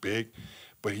 He was big,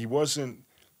 but he wasn't,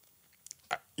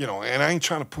 you know, and I ain't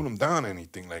trying to put him down or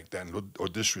anything like that or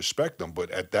disrespect him, but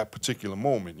at that particular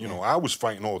moment, you know, I was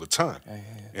fighting all the time.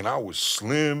 And I was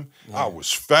slim, I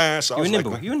was fast. You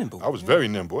were nimble. I was very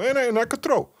nimble, and I could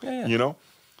throw, you know.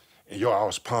 And, yo, I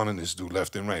was pounding this dude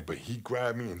left and right, but he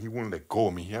grabbed me and he wouldn't let go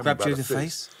of me. He had Grabbed me by you the in the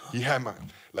face? He had my,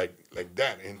 like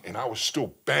that, and I was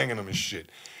still banging him and shit,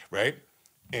 right?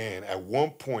 And at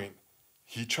one point,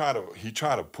 he tried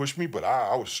to push me, but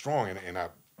I was strong, and I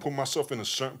put myself in a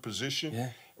certain position,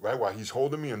 right, while he's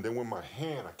holding me, and then with my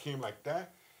hand, I came like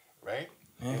that, right?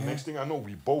 And next thing I know,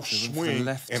 we both swing,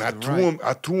 and I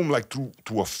threw him like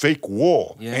to a fake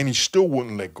wall, and he still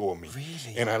wouldn't let go of me.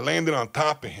 Really? And I landed on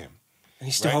top of him. And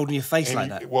he's still holding your face like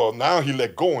that? Well, now he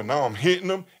let go, and now I'm hitting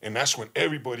him, and that's when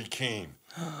everybody came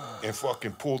and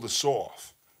fucking pulled us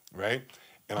off, right?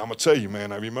 And I'm going to tell you,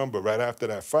 man, I remember right after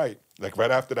that fight, like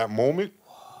right after that moment,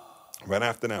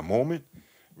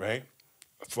 right?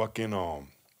 Fucking, yo,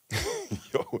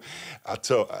 I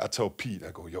tell Pete,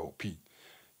 I go, yo, Pete,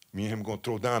 me and him gonna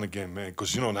throw down again, man,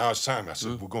 because, you know, now it's time. I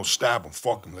said, we're gonna stab him,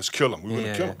 fuck him, let's kill him. We're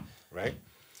gonna kill him, right?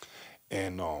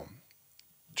 And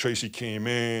Tracy came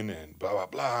in and blah, blah,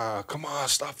 blah, come on,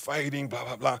 stop fighting, blah,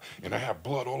 blah, blah. And I had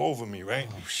blood all over me, right?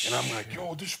 And I'm like,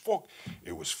 yo, this fuck.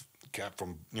 It was Cap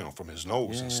from, you know, from his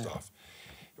nose and stuff,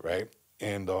 right?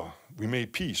 And we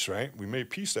made peace, right? We made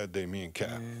peace that day, me and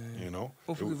Cap, you know?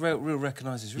 Well, real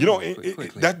recognizes you know, quickly.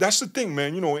 That's the thing,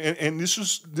 man, you know, and this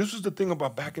was the thing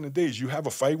about back in the days. You have a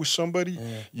fight with somebody,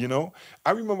 you know?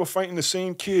 I remember fighting the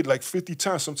same kid like 50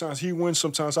 times. Sometimes he wins,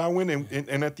 sometimes I win,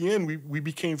 and at the end, we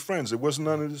became friends. It wasn't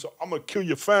none of this, I'm gonna kill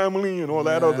your family and all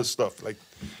that other stuff. Like,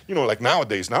 you know, like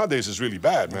nowadays is really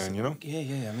bad, man, you know?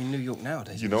 Yeah, I mean, New York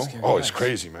nowadays. You know? Oh, it's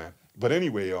crazy, man. But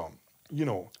anyway, you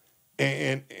know,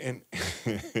 and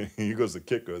here goes the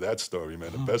kicker of that story,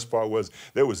 man. The best part was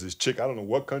there was this chick, I don't know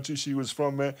what country she was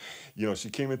from, man. You know, she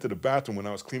came into the bathroom when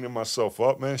I was cleaning myself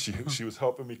up, man. She was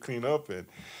helping me clean up, and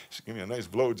she gave me a nice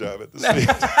blowjob at the stage.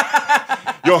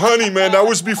 Yo, honey, man, that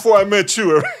was before I met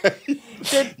you, right?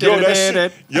 Yo, that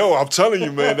shit, yo, I'm telling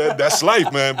you, man, that's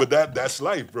life, man. But that's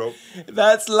life, bro.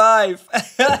 That's life.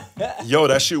 Yo,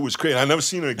 that shit was crazy. I never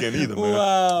seen her again either, man.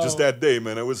 Wow. Just that day,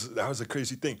 man. That was a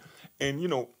crazy thing. And, you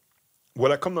know, what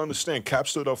I come to understand, Cap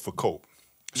stood up for Cope.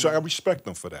 So I respect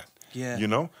him for that. Yeah. You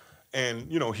know?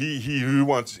 And, you know, he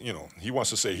wants, you know, he wants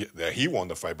to say that he won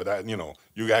the fight, but that, you know,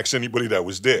 you ask anybody that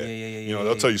was there, you know,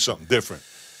 they'll tell you something different.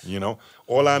 You know?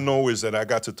 All I know is that I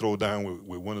got to throw down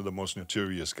with one of the most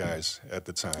notorious guys at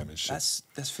the time and shit.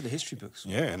 That's for the history books.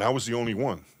 Yeah, and I was the only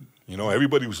one. You know,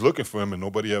 everybody was looking for him and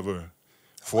nobody ever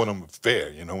fought him fair,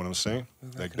 you know what I'm saying?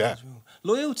 Like that. Well.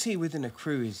 Loyalty within a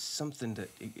crew is something that,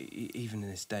 even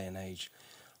in this day and age,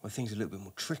 where things are a little bit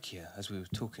more trickier, as we were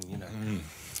talking, you know.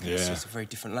 It's a very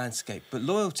different landscape. But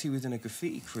loyalty within a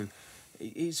graffiti crew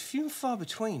is few and far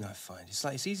between, I find. It's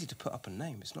like it's easy to put up a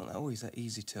name. It's not always that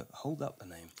easy to hold up a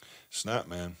name. It's not,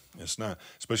 man. It's not.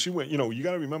 Especially when, you know, you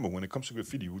got to remember, when it comes to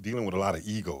graffiti, we're dealing with a lot of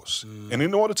egos. And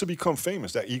in order to become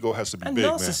famous, that ego has to be big, man.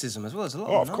 And narcissism as well. There's a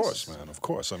lot of of course, man. Of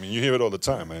course. I mean, you hear it all the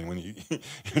time, man. When you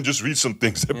just read some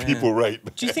things that people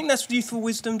write. Do you think that's youthful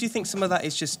wisdom? Do you think some of that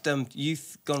is just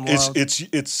youth gone wild? It's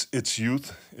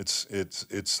youth.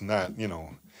 It's not, you know,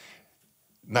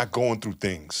 not going through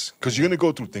things. Because you're going to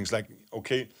go through things. Like,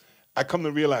 okay, I come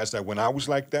to realize that when I was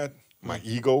like that, my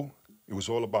ego, it was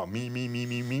all about me, me, me,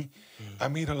 me, me, I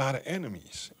made a lot of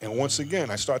enemies. And once again,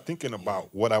 I started thinking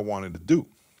about what I wanted to do,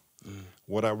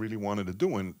 what I really wanted to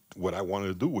do. And what I wanted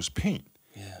to do was paint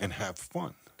and have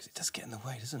fun. Because it does get in the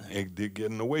way, doesn't it? It did get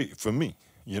in the way for me.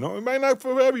 You know, it might not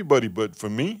for everybody, but for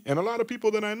me and a lot of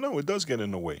people that I know, it does get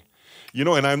in the way. You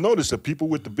know, and I've noticed that people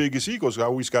with the biggest egos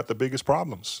always got the biggest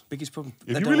problems. Biggest problem. If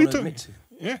They you don't really want to admit to.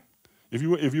 yeah. If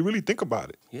you really think about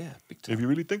it. Yeah, big time. If you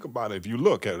really think about it, if you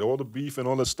look at all the beef and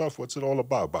all that stuff, what's it all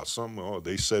about? About something, oh,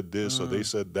 they said this or they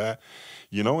said that,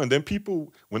 you know? And then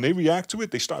people, when they react to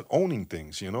it, they start owning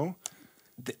things, you know?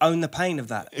 They own the pain of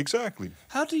that. Exactly.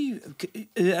 How do you,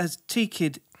 as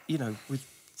TKID, you know, with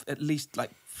at least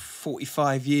like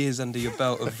 45 years under your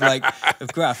belt of like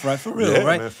of graph, right? For real, Yeah,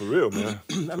 right? man, for real, man.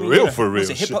 I mean, For real.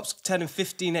 Hip hop's turning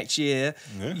 50 next year.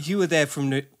 Yeah. You were there from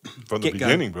the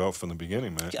Beginning, bro. From the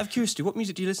beginning, man. I'm curious, what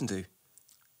music do you listen to?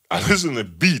 I listen to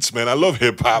beats, man. I love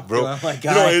hip hop, bro. Oh my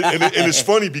God. You know, and it's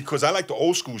funny because I like the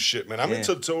old school shit, man. I'm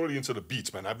totally into the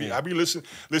beats, man. I be listening.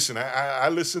 Listen, I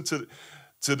listen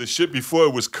to the shit before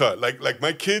it was cut. Like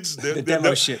my kids, The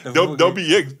demo shit.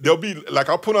 They'll be like,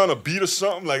 I'll put on a beat or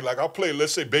something. Like I'll play,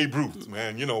 let's say Babe Ruth,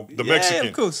 man. You know, the Mexican. Yeah,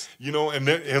 of course. You know, and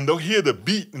they'll hear the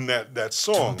beat in that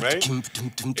song, right?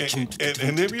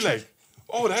 And they'll be like,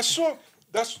 oh, that song.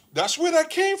 That's where that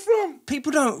came from.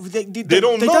 People don't. They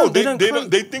don't know. They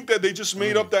They think that they just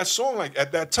made up that song like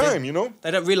at that time. You know.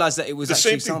 They don't realize that it was The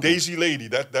actually same thing, sampled. Daisy Lady.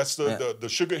 That's the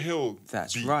Sugar Hill.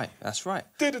 That's beat. right. That's right.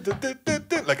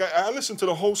 Like I listened to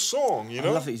the whole song. You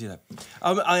know. I love that you do that.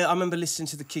 I remember listening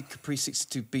to the Kid Capri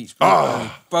 62 Beats.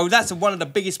 Bro, that's one of the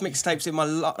biggest mixtapes in my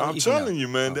life. I'm telling you,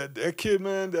 man. That kid,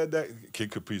 man. That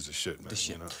Kid Capri's the shit, man. The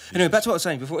shit. You know? Anyway, back to what I was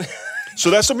saying before. So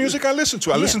that's the music I listen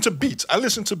to. I listen to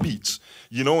beats.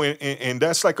 You know, and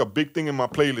that's like a big thing in my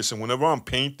playlist. And whenever I'm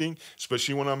painting,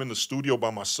 especially when I'm in the studio by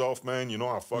myself, man, you know,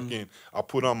 I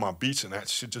put on my beats, and that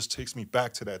shit just takes me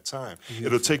back to that time.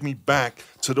 It'll take me back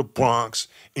to the Bronx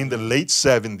in the late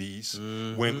 '70s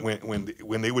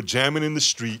when they were jamming in the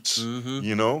streets.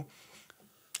 You know.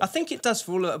 I think it does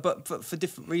but for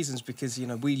different reasons, because you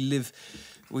know we live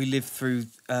through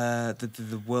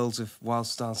the worlds of Wild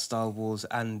Style Wars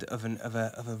and of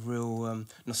a real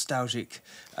nostalgic,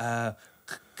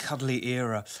 cuddly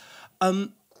era.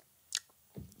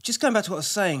 Just going back to what I was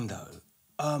saying though,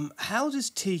 how does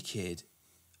TKID,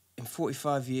 in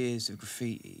 45 years of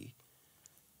graffiti,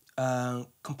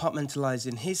 compartmentalise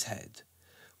in his head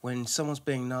when someone's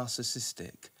being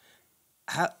narcissistic?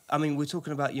 I mean, we're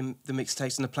talking about the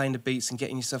mixtapes and the playing the beats and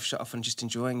getting yourself shut off and just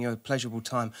enjoying your pleasurable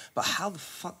time. But how the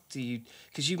fuck do you...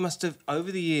 Because you must have,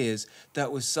 over the years,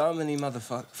 dealt with so many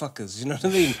motherfuckers, you know what I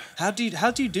mean? How do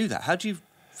you do that? How do you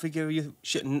figure your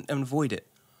shit and avoid it?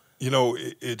 You know,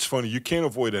 it's funny. You can't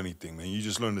avoid anything, man. You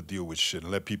just learn to deal with shit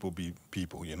and let people be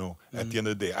people, you know. At the end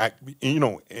of the day, you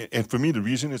know, and for me, the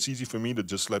reason it's easy for me to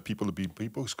just let people be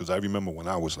people is because I remember when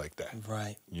I was like that.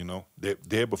 Right. You know,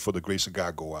 there but for the grace of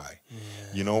God go I.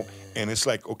 You know, and it's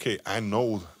like, okay, I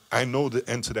know the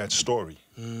end to that story.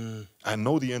 I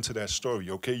know the end to that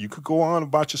story, okay? You could go on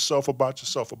about yourself.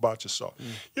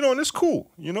 You know, and it's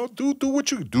cool. You know, do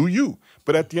what you do.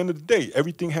 But at the end of the day,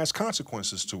 everything has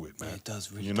consequences to it, man. Yeah, it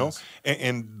does, really. You know? Does.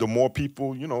 And the more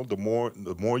people, you know, the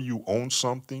more you own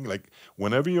something, like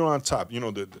whenever you're on top, you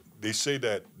know, they say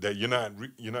that you're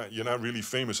not really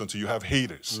famous until you have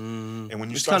haters. And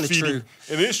when you start feeding, true.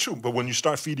 and it is true, but when you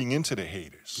start feeding into the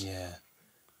haters,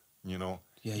 you know,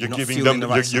 you're not giving fueling them the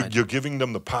right side. you're giving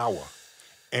them the power.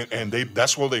 And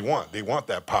that's what they want. They want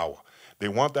that power. They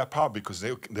want that power because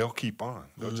they'll keep on.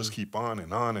 They'll just keep on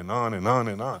and on and on and on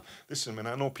and on. Listen, man,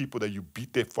 I know people that you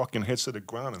beat their fucking heads to the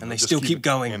ground and they still keep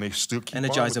going. And they still keep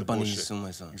Energizer on with bunnies the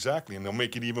almost like. Exactly, and they'll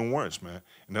make it even worse, man.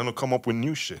 And then they'll come up with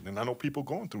new shit. And I know people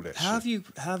going through that How shit.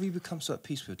 have you become so at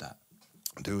peace with that?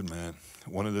 Dude, man,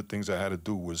 one of the things I had to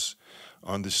do was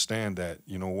understand that,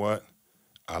 you know what?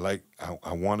 I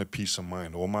wanted peace of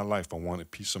mind. All my life I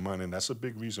wanted peace of mind. And that's a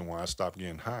big reason why I stopped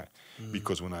getting high.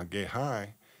 Because when I get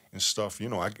high and stuff, you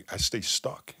know, I stay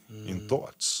stuck in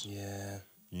thoughts. Yeah.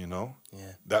 You know?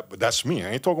 Yeah. But that's me. I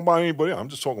ain't talking about anybody else. I'm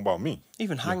just talking about me.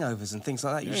 Even hangovers and things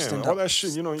like that. You just end all up that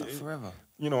shit, you know, forever.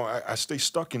 You know, I stay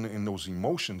stuck in those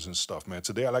emotions and stuff, man.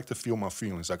 Today I like to feel my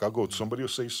feelings. Like I'll go, somebody will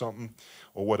say something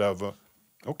or whatever.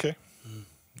 Okay.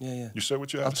 Yeah. You said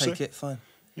what you had I'll to say? take it, fine.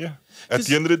 Yeah. At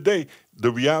the end of the day, the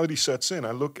reality sets in.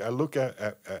 I look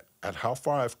at how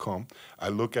far I've come. I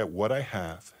look at what I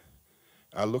have.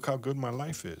 I look how good my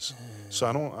life is. So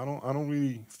I don't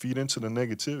really feed into the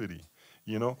negativity.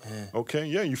 You know? Okay,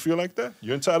 yeah, you feel like that?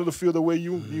 You're entitled to feel the way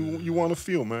you want to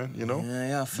feel, man, you know?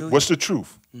 Yeah, I feel What's the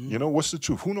truth? You know, what's the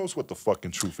truth? Who knows what the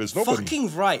fucking truth is? Nobody.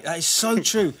 Fucking right. That is so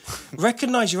true.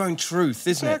 Recognize your own truth,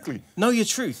 isn't Exactly. it? Know your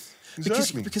truth.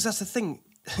 Exactly. Because that's the thing.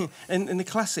 in the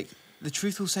classic, the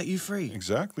truth will set you free.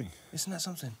 Exactly. Isn't that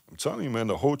something? I'm telling you, man,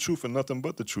 the whole truth and nothing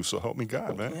but the truth. So help me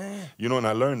God, man. Yeah. You know, and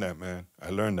I learned that, man. I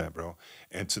learned that, bro.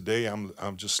 And today I'm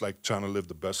just like trying to live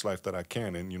the best life that I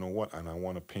can. And you know what? And I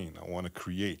want to paint. I want to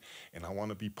create. And I want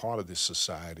to be part of this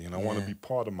society. And I want to be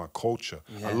part of my culture.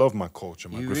 Yeah. I love my culture,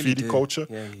 my You graffiti really do. culture.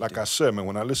 Yeah, you like do. I said, man,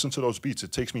 when I listen to those beats,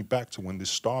 it takes me back to when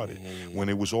this started, when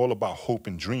it was all about hope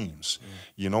and dreams.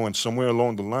 You know, and somewhere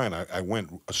along the line, I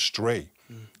went astray.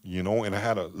 You know, and I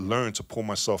had to learn to pull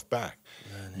myself back,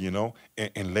 you know,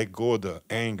 and let go of the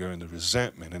anger and the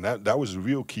resentment. And that was the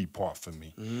real key part for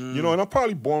me. You know, and I'm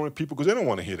probably boring people because they don't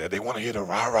want to hear that. They want to hear the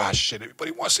rah-rah shit.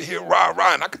 Everybody wants to hear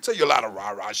rah-rah. And I can tell you a lot of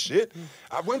rah-rah shit.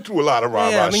 I went through a lot of rah-rah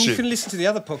shit. Yeah, I mean, you can listen to the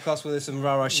other podcasts where there's some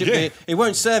rah-rah shit. Yeah. But it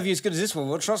won't serve you as good as this one,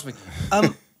 well, trust me.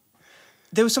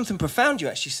 There was something profound you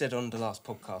actually said on the last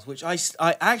podcast, which I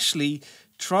actually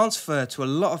transfer to a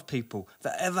lot of people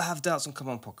that ever have doubts and come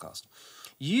on podcast.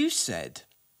 You said,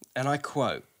 and I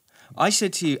quote, I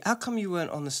said to you, how come you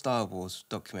weren't on the Star Wars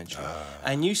documentary?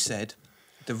 And you said,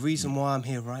 the reason why I'm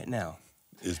here right now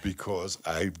is because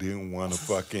I didn't want to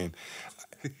fucking...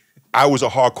 I was a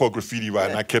hardcore graffiti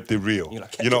writer, and I kept it real. You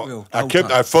kept you know, it real the I whole kept.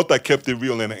 time. I felt I kept it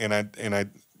real, and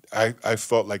I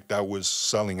felt like that was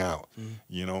selling out.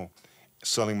 You know,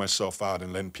 selling myself out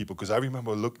and letting people. Because I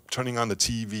remember turning on the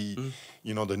TV.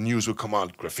 You know, the news would come on.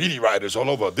 Graffiti writers all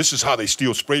over. This is how they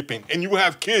steal spray paint, and you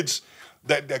have kids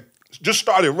that just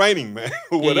started writing, man,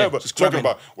 or whatever. just Talking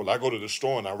grabbing. about, well, I go to the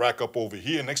store and I rack up over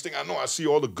here. Next thing I know, I see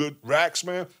all the good racks,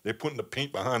 man. They're putting the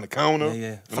paint behind the counter.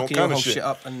 Yeah. And all Fucking kind your of whole shit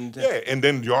up and... yeah, and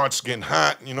then yards getting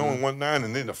hot, you know, and whatnot.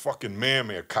 And then the fucking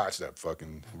mayor caught that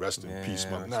fucking rest in peace,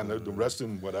 man. Nah, the rest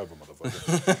in whatever,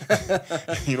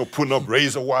 motherfucker. You know, putting up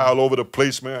razor wire all over the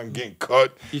place, man, and getting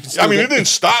cut. I mean, it didn't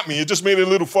stop me. It just made it a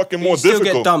little fucking more still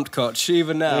difficult. get dumped, Koch,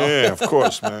 even now. Yeah, of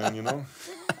course, man, you know.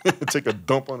 Take a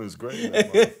dump on his grave.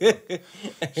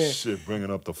 Shit, bringing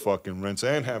up the fucking rents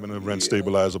and having a rent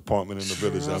stabilized apartment in the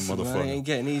village. That Man, it motherfucker. ain't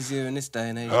getting easier in this day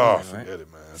and age. Oh, right? forget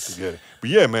it, man. Forget it. But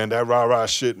yeah, man, that rah-rah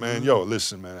shit, man. Yo,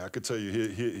 listen, man, I could tell you,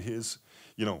 here's,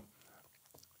 you know,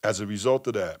 as a result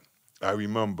of that, I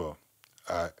remember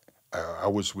I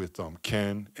was with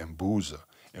Ken and Boozer,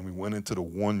 and we went into the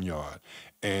 1 yard,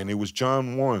 and it was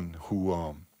John 1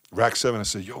 who, Rack 7, I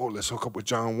said, yo, let's hook up with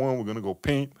John 1. We're going to go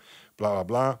paint, blah, blah,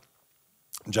 blah.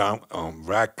 John,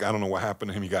 Rack, I don't know what happened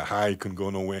to him. He got high. He couldn't go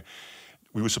nowhere.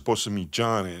 We were supposed to meet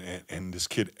John and this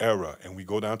kid, Era, and we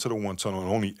go down to the 1 tunnel, and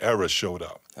only Era showed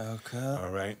up. Okay.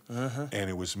 All right? And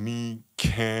it was me,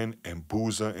 Ken, and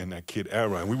Boozer, and that kid,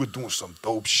 Era, and we were doing some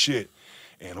dope shit.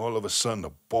 And all of a sudden,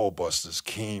 the ball busters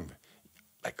came,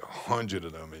 like 100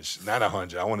 of them. Not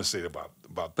 100. I want to say about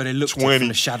but it looked 20 from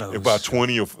the shadows. About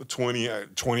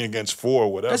 20 against 4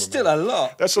 or whatever. That's still man. a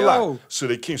lot. That's a Yo. lot. So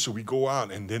they came. So we go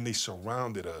out, and then they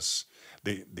surrounded us.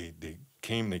 They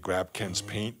came. They grabbed Ken's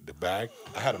paint, the bag.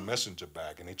 I had a messenger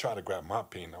bag, and they tried to grab my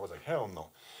paint. I was like, hell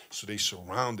no. So they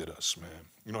surrounded us, man.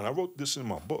 You know, and I wrote this in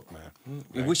my book, man.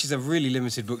 Right? Which is a really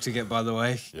limited book to get, by the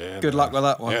way. Yeah, Good man. luck with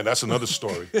that one. Yeah, that's another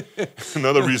story.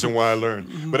 Another reason why I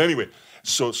learned. But anyway,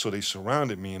 so they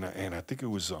surrounded me, and I think it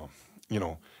was, you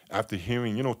know, after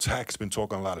hearing, you know, Tack's been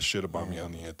talking a lot of shit about me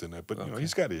on the internet, but, you know,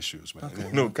 he's got issues, man.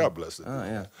 You know, God bless it. Oh,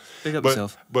 yeah. Big up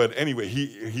yourself. But anyway,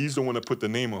 he's the one that put the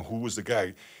name on who was the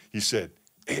guy. He said,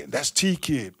 hey, that's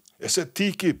T-Kid. It said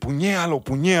T-Kid, puñalo,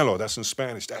 puñalo. That's in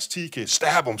Spanish. That's T-Kid.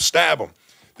 Stab him, stab him.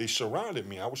 They surrounded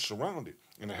me. I was surrounded.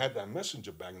 And I had that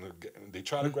messenger bag, and they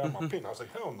tried to grab my paint. I was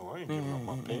like, hell no, I ain't giving up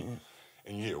my paint.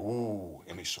 And you hear, ooh,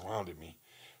 and they surrounded me.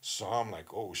 So I'm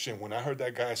like, oh, shit. When I heard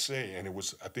that guy say, and it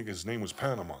was, I think his name was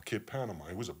Panama, Kid Panama.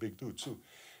 He was a big dude, too.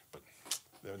 But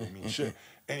that didn't mean shit.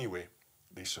 Anyway,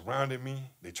 they surrounded me.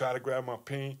 They tried to grab my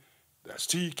paint. That's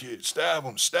T-Kid. Stab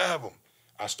him, stab him.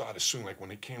 I started swinging, like when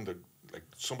they came to, like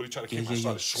somebody tried to I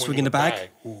started swinging the bag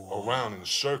around in a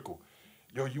circle.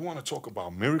 Yo, you want to talk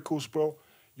about miracles, bro?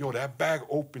 Yo, that bag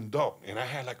opened up, and I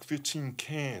had like 15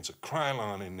 cans of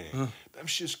Krylon in there. Them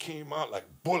shits came out like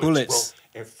bullets,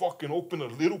 bro, and fucking opened a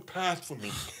little path for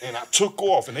me. And I took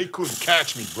off, and they couldn't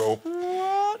catch me, bro.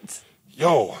 What?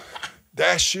 Yo,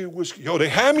 that shit was... Yo, they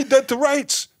had me dead to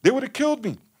rights. They would have killed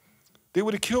me. They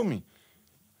would have killed me.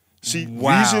 See,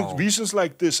 wow. reasons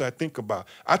like this I think about.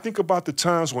 I think about the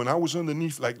times when I was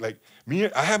underneath, like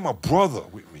me, I had my brother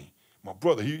with me. My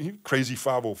brother, he crazy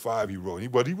 505 he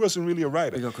wrote, but he wasn't really a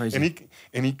writer. He got crazy.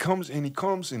 And he comes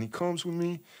with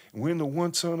me, and we're in the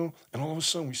one tunnel, and all of a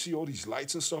sudden we see all these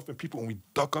lights and stuff and people, and we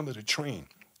duck under the train,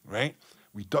 right?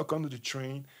 We duck under the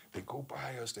train, they go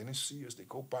by us, they didn't see us, they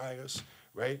go by us,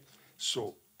 right?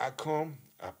 So I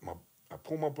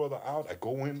pull my brother out, I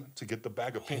go in to get the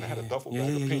bag of paint. I had a duffel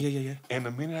bag of paint. And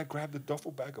the minute I grab the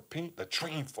duffel bag of paint, the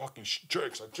train fucking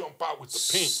jerks. I jump out with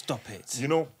the paint. Stop it. You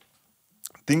know?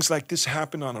 Things like this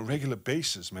happen on a regular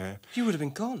basis, man. You would have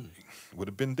been gone. Would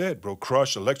have been dead, bro.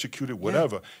 Crushed, electrocuted,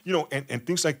 whatever. Yeah. You know, and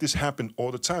things like this happen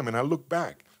all the time. And I look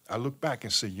back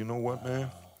and say, you know what, man?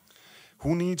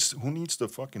 Who needs the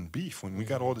fucking beef when we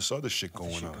got all this other shit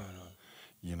going on?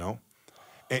 You know?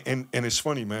 And it's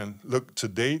funny, man. Look,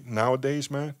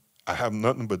 nowadays, man, I have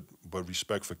nothing but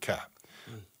respect for Cap.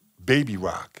 Baby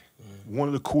Rock. One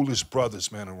of the coolest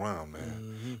brothers, man, around,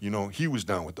 man. You know, he was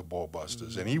down with the Ball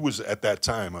Busters, and he was, at that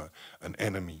time, an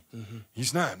enemy.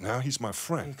 He's not now. He's my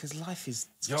friend. Because life is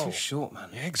too short, man.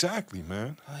 Yeah, exactly,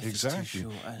 man. Life exactly. is too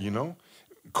short, you know?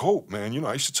 Cope, man. You know,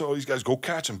 I used to tell all these guys, go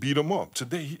catch him, beat him up.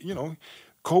 Today, you know,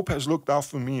 Cope has looked out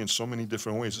for me in so many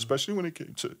different ways, especially when it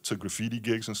came to graffiti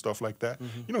gigs and stuff like that.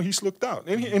 You know, he's looked out.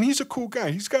 And he's a cool guy.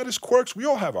 He's got his quirks. We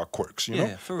all have our quirks, you know?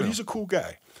 Yeah, for real. But he's a cool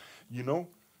guy, you know?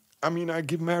 I mean, I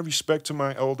give mad respect to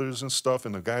my elders and stuff,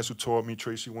 and the guys who taught me,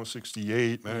 Tracy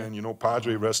 168, man. You know,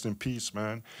 Padre, rest in peace,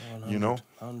 man. 100, you know,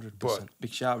 100%. But,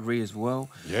 big shout out Ree as well.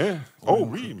 Yeah. Oh,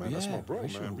 Ree, man, that's my bro,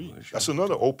 man. Ree. That's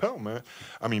another old Pell, man.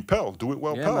 I mean, Pell, do it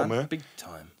well, Pell, man. Big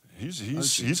time.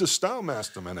 He's a style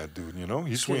master, man. That dude, you know.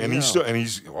 He's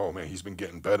been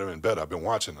getting better and better. I've been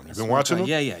watching him. You've been watching him?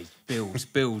 Yeah. He builds.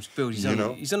 He's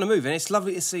on the move, and it's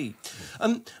lovely to see.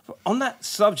 On that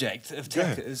subject of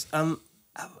techers,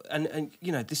 and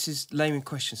you know, this is layman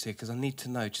questions here because I need to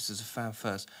know, just as a fan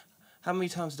first, how many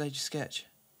times a day do you sketch?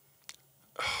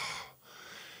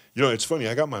 You know, it's funny.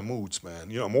 I got my moods, man.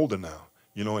 You know, I'm older now.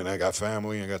 You know, and I got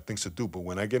family. I got things to do. But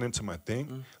when I get into my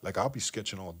thing, like I'll be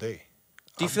sketching all day.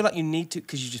 Do you feel like you need to,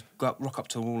 because you just rock up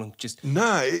to a wall and just...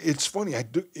 Nah, it's funny. I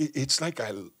do. It's like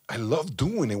I love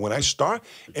doing it. When I start,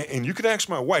 and you could ask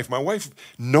my wife. My wife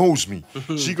knows me.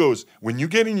 She goes, when you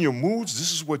get in your moods,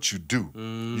 this is what you do.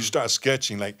 You start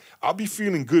sketching. Like, I'll be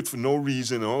feeling good for no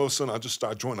reason, and all of a sudden I'll just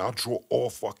start drawing. I'll draw all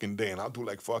fucking day, and I'll do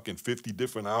like fucking 50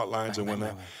 different outlines and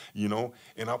whatnot, you know,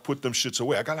 and I'll put them shits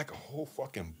away. I got like a whole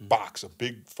fucking box, a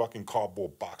big fucking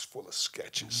cardboard box full of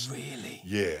sketches. Really?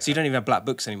 Yeah. So you don't even have black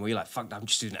books anymore? You're like, fuck that, I'm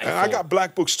just doing A4. And I got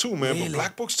black books too, man, Really? but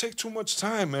black books take too much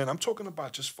time, man. I'm talking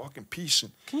about just fucking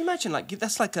piecing. Can you imagine, like,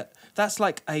 that's like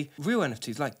a real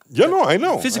NFTs, like I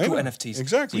know physical NFTs.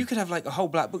 Exactly. So you could have like a whole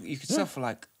black book you could sell for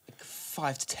like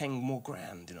 5 to 10 more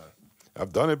grand, you know.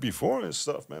 I've done it before and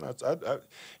stuff, man.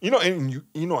 You know, and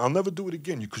you know, I'll never do it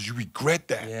again because you regret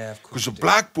that. Yeah, of course. Because a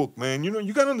black book, man, you know,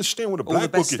 you gotta understand what a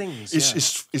black book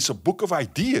is. It's a book of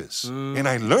ideas, and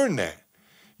I learned that.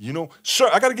 You know, Sir,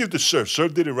 I gotta give it to Sir. Sir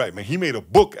did it right, man. He made a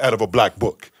book out of a black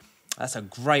book. That's a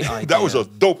great idea. That was a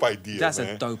dope idea. That's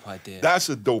man. a dope idea. That's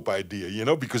a dope idea, you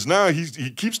know, because now he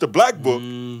keeps the black book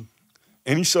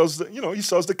and he sells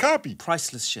the copy.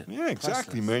 Priceless shit. Yeah,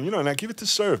 exactly, Priceless. man. You know, and I give it to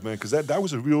Serve, man, because that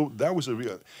was a real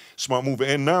smart move.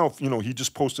 And now, you know, he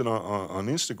just posted on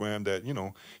Instagram that, you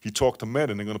know, he talked to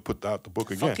Med and they're gonna put out the book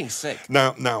again. Fucking sick.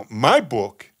 Now my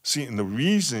book. See, and the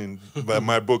reason that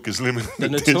my book is limited The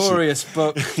edition, notorious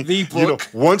book, the book. You know,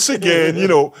 once again, you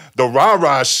know, the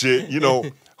rah-rah shit, you know,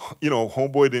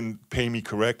 homeboy didn't pay me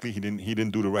correctly. He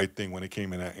didn't do the right thing when it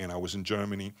came in, and I was in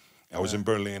Germany. I was in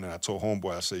Berlin, and I told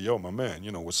homeboy, I said, yo, my man,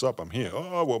 you know, what's up? I'm here.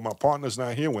 Oh, well, my partner's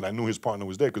not here, when I knew his partner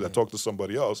was there because I talked to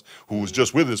somebody else who was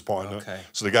just with his partner. Okay.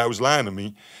 So the guy was lying to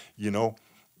me, you know.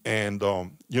 And,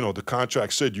 you know, the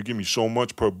contract said you give me so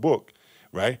much per book,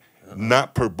 right?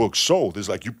 Not per book sold. It's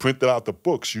like you printed out the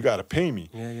books, you got to pay me.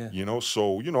 Yeah. You know,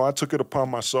 so, you know, I took it upon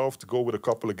myself to go with a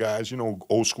couple of guys, you know,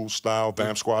 old school style,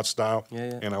 Vamp Squad style.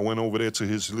 Yeah. And I went over there to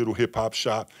his little hip hop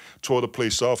shop, tore the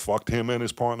place up, fucked him and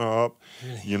his partner up,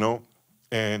 you know.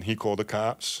 And he called the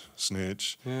cops,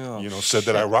 snitch, you know, said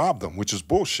that I robbed them, which is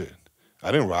bullshit.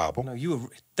 I didn't rob them. No,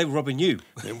 they were robbing you.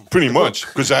 Pretty much,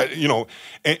 because you know,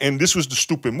 and this was the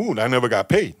stupid mood. I never got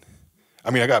paid.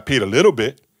 I mean, I got paid a little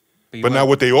bit, but not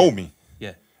what they owe me.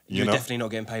 Yeah. You're definitely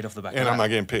not getting paid off the back of that. And I'm not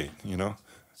getting paid, you know.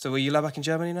 So are you back in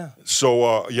Germany now?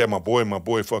 So, yeah, my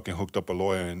boy fucking hooked up a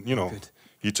lawyer and, you know,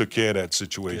 he took care of that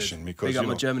situation. Because, Big up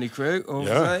my Germany crew,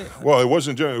 yeah. Well, it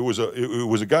wasn't Germany. It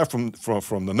was a guy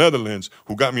from the Netherlands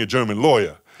who got me a German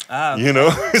lawyer. Okay. You know,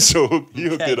 so he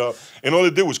hooked it up. And all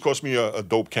it did was cost me a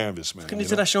dope canvas, man. An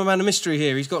international man of mystery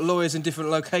here. He's got lawyers in different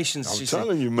locations. I'm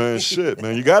telling you, man, shit,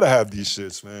 man. You got to have these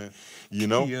shits, man. You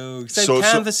know? Yo. So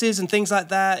canvases and things like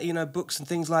that, you know, books and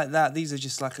things like that, these are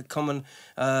just like a common,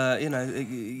 you know,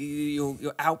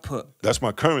 your output. That's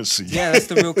my currency. Yeah, that's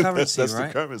the real currency, that's right?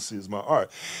 the currency is my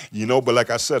art. You know, but like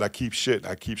I said, I keep shit.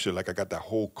 Like I got that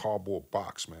whole cardboard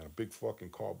box, man. A big fucking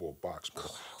cardboard box, bro.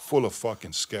 Full of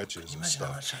fucking sketches and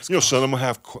stuff. You know, some of them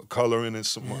have color in it.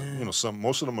 Some, you know,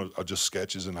 most of them are just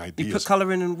sketches and ideas. You put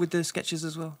color in with the sketches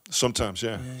as well? Sometimes,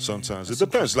 yeah. Sometimes. It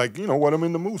depends, like, you know, what I'm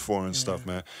in the mood for and stuff,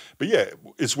 man. But yeah,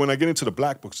 it's when I get into the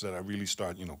black books that I really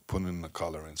start, you know, putting in the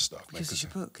color and stuff. Because it's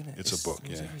your book, isn't it? It's a book,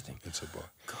 yeah. Everything. It's a book.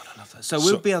 God, I love that. So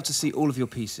we'll be able to see all of your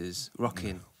pieces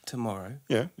rocking tomorrow.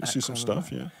 Yeah, you see some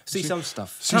stuff, yeah. See some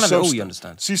stuff. Kind of it all, you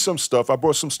understand. See some stuff. I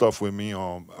brought some stuff with me.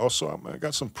 Also, I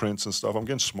got some prints and stuff. I'm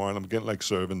getting smart. I'm getting like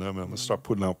serving them. I'm gonna start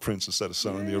putting out prints instead of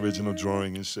selling the original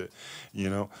drawing and shit, you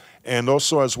know. And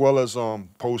also as well as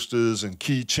posters and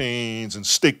keychains and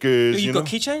stickers. You got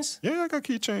keychains? Yeah, I got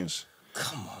keychains.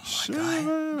 Come on, my Shit, guy.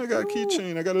 man, I got a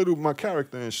keychain. I got to do my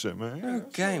character and shit, man. No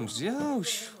games, yo.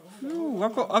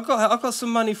 I got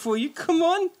some money for you. Come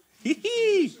on.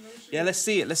 Yeah, let's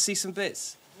see it. Let's see some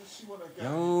bits.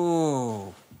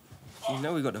 Oh, you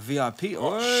know we got the VIP.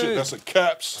 Oh shit, that's a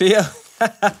caps. Yeah.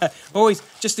 Always,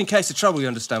 just in case of trouble, you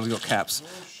understand, we got caps.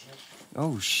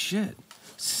 Oh shit,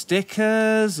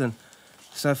 stickers and.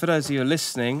 So for those of you who are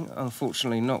listening,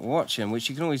 unfortunately not watching, which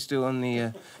you can always do on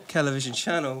the television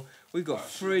channel, we've got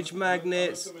fridge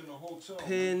magnets,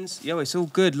 pins. Yo, it's all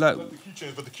good. Look.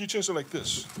 But the keychains are like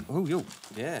this. Oh, yo,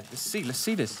 yeah. Let's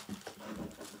see this.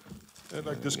 They're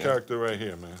like this character right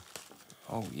here, man.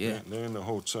 Oh yeah. They're in the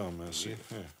hotel, man. See?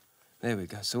 Yeah. There we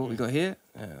go. So what we got here?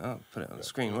 I'll put it on the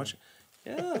screen. Watch it.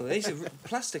 Yeah, these are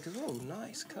plastic as well.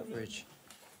 Nice coverage.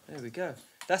 There we go.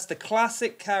 That's the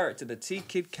classic character, the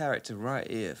TKID character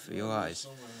right here for your eyes.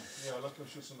 Yeah, I left them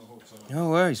shits in the hotel.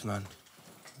 No worries, man.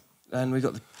 And we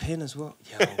got the pin as well.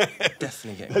 Yeah,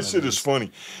 definitely getting that shit is funny.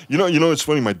 You know, it's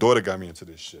funny. My daughter got me into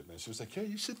this shit, man. She was like, "Yeah,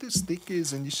 you should do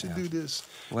stickers and you should do this."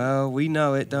 Well, we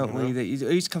know it, don't we? That it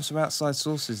always comes from outside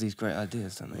sources. These great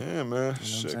ideas, don't they? Yeah, man.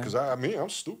 Shit, because I'm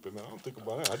stupid, man. I don't think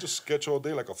about it. I just sketch all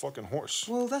day like a fucking horse.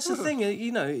 Well, that's the thing.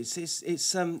 You know, it's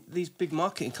these big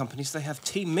marketing companies. They have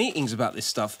team meetings about this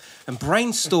stuff and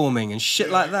brainstorming and shit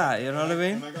like that. You know what I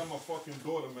mean? And I got my fucking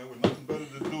daughter, man, with nothing better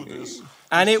to do this.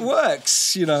 And it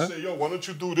works, you know. Say, yo, why don't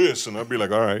you do this? And I'd be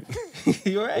like, all right.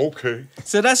 You're right. Okay.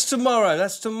 So that's tomorrow.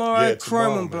 That's tomorrow. Yeah, Chrome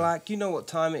tomorrow, and Black. You know what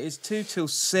time it is. 2 till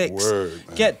 6. Word,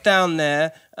 man. Get down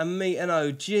there and meet an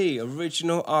OG,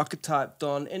 original archetype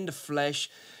Don in the flesh.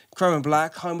 Chrome and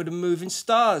Black, home of the moving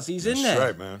stars. He's in there. That's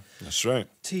right, man. That's right.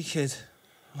 TKID.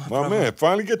 My man,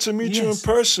 finally get to meet you in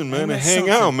person, man, and hang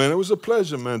out, man. It was a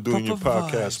pleasure, man, doing your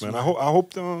podcast, man. I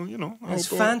hope, you know. It's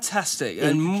fantastic. Yeah,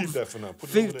 and keep that for now.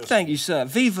 Put it over there, thank you, sir.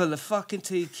 Viva the fucking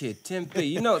TKID, Tim P.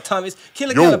 You know what time it is.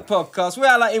 Killa Kela podcast. We're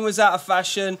out like in was out of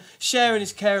fashion. Sharing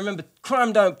is care. Remember,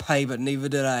 crime don't pay, but neither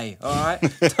do they. All right?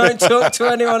 Don't talk to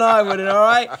anyone I wouldn't, all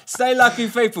right? Stay lucky,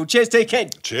 people. Cheers,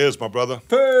 TKID. Cheers, my brother.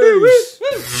 Peace.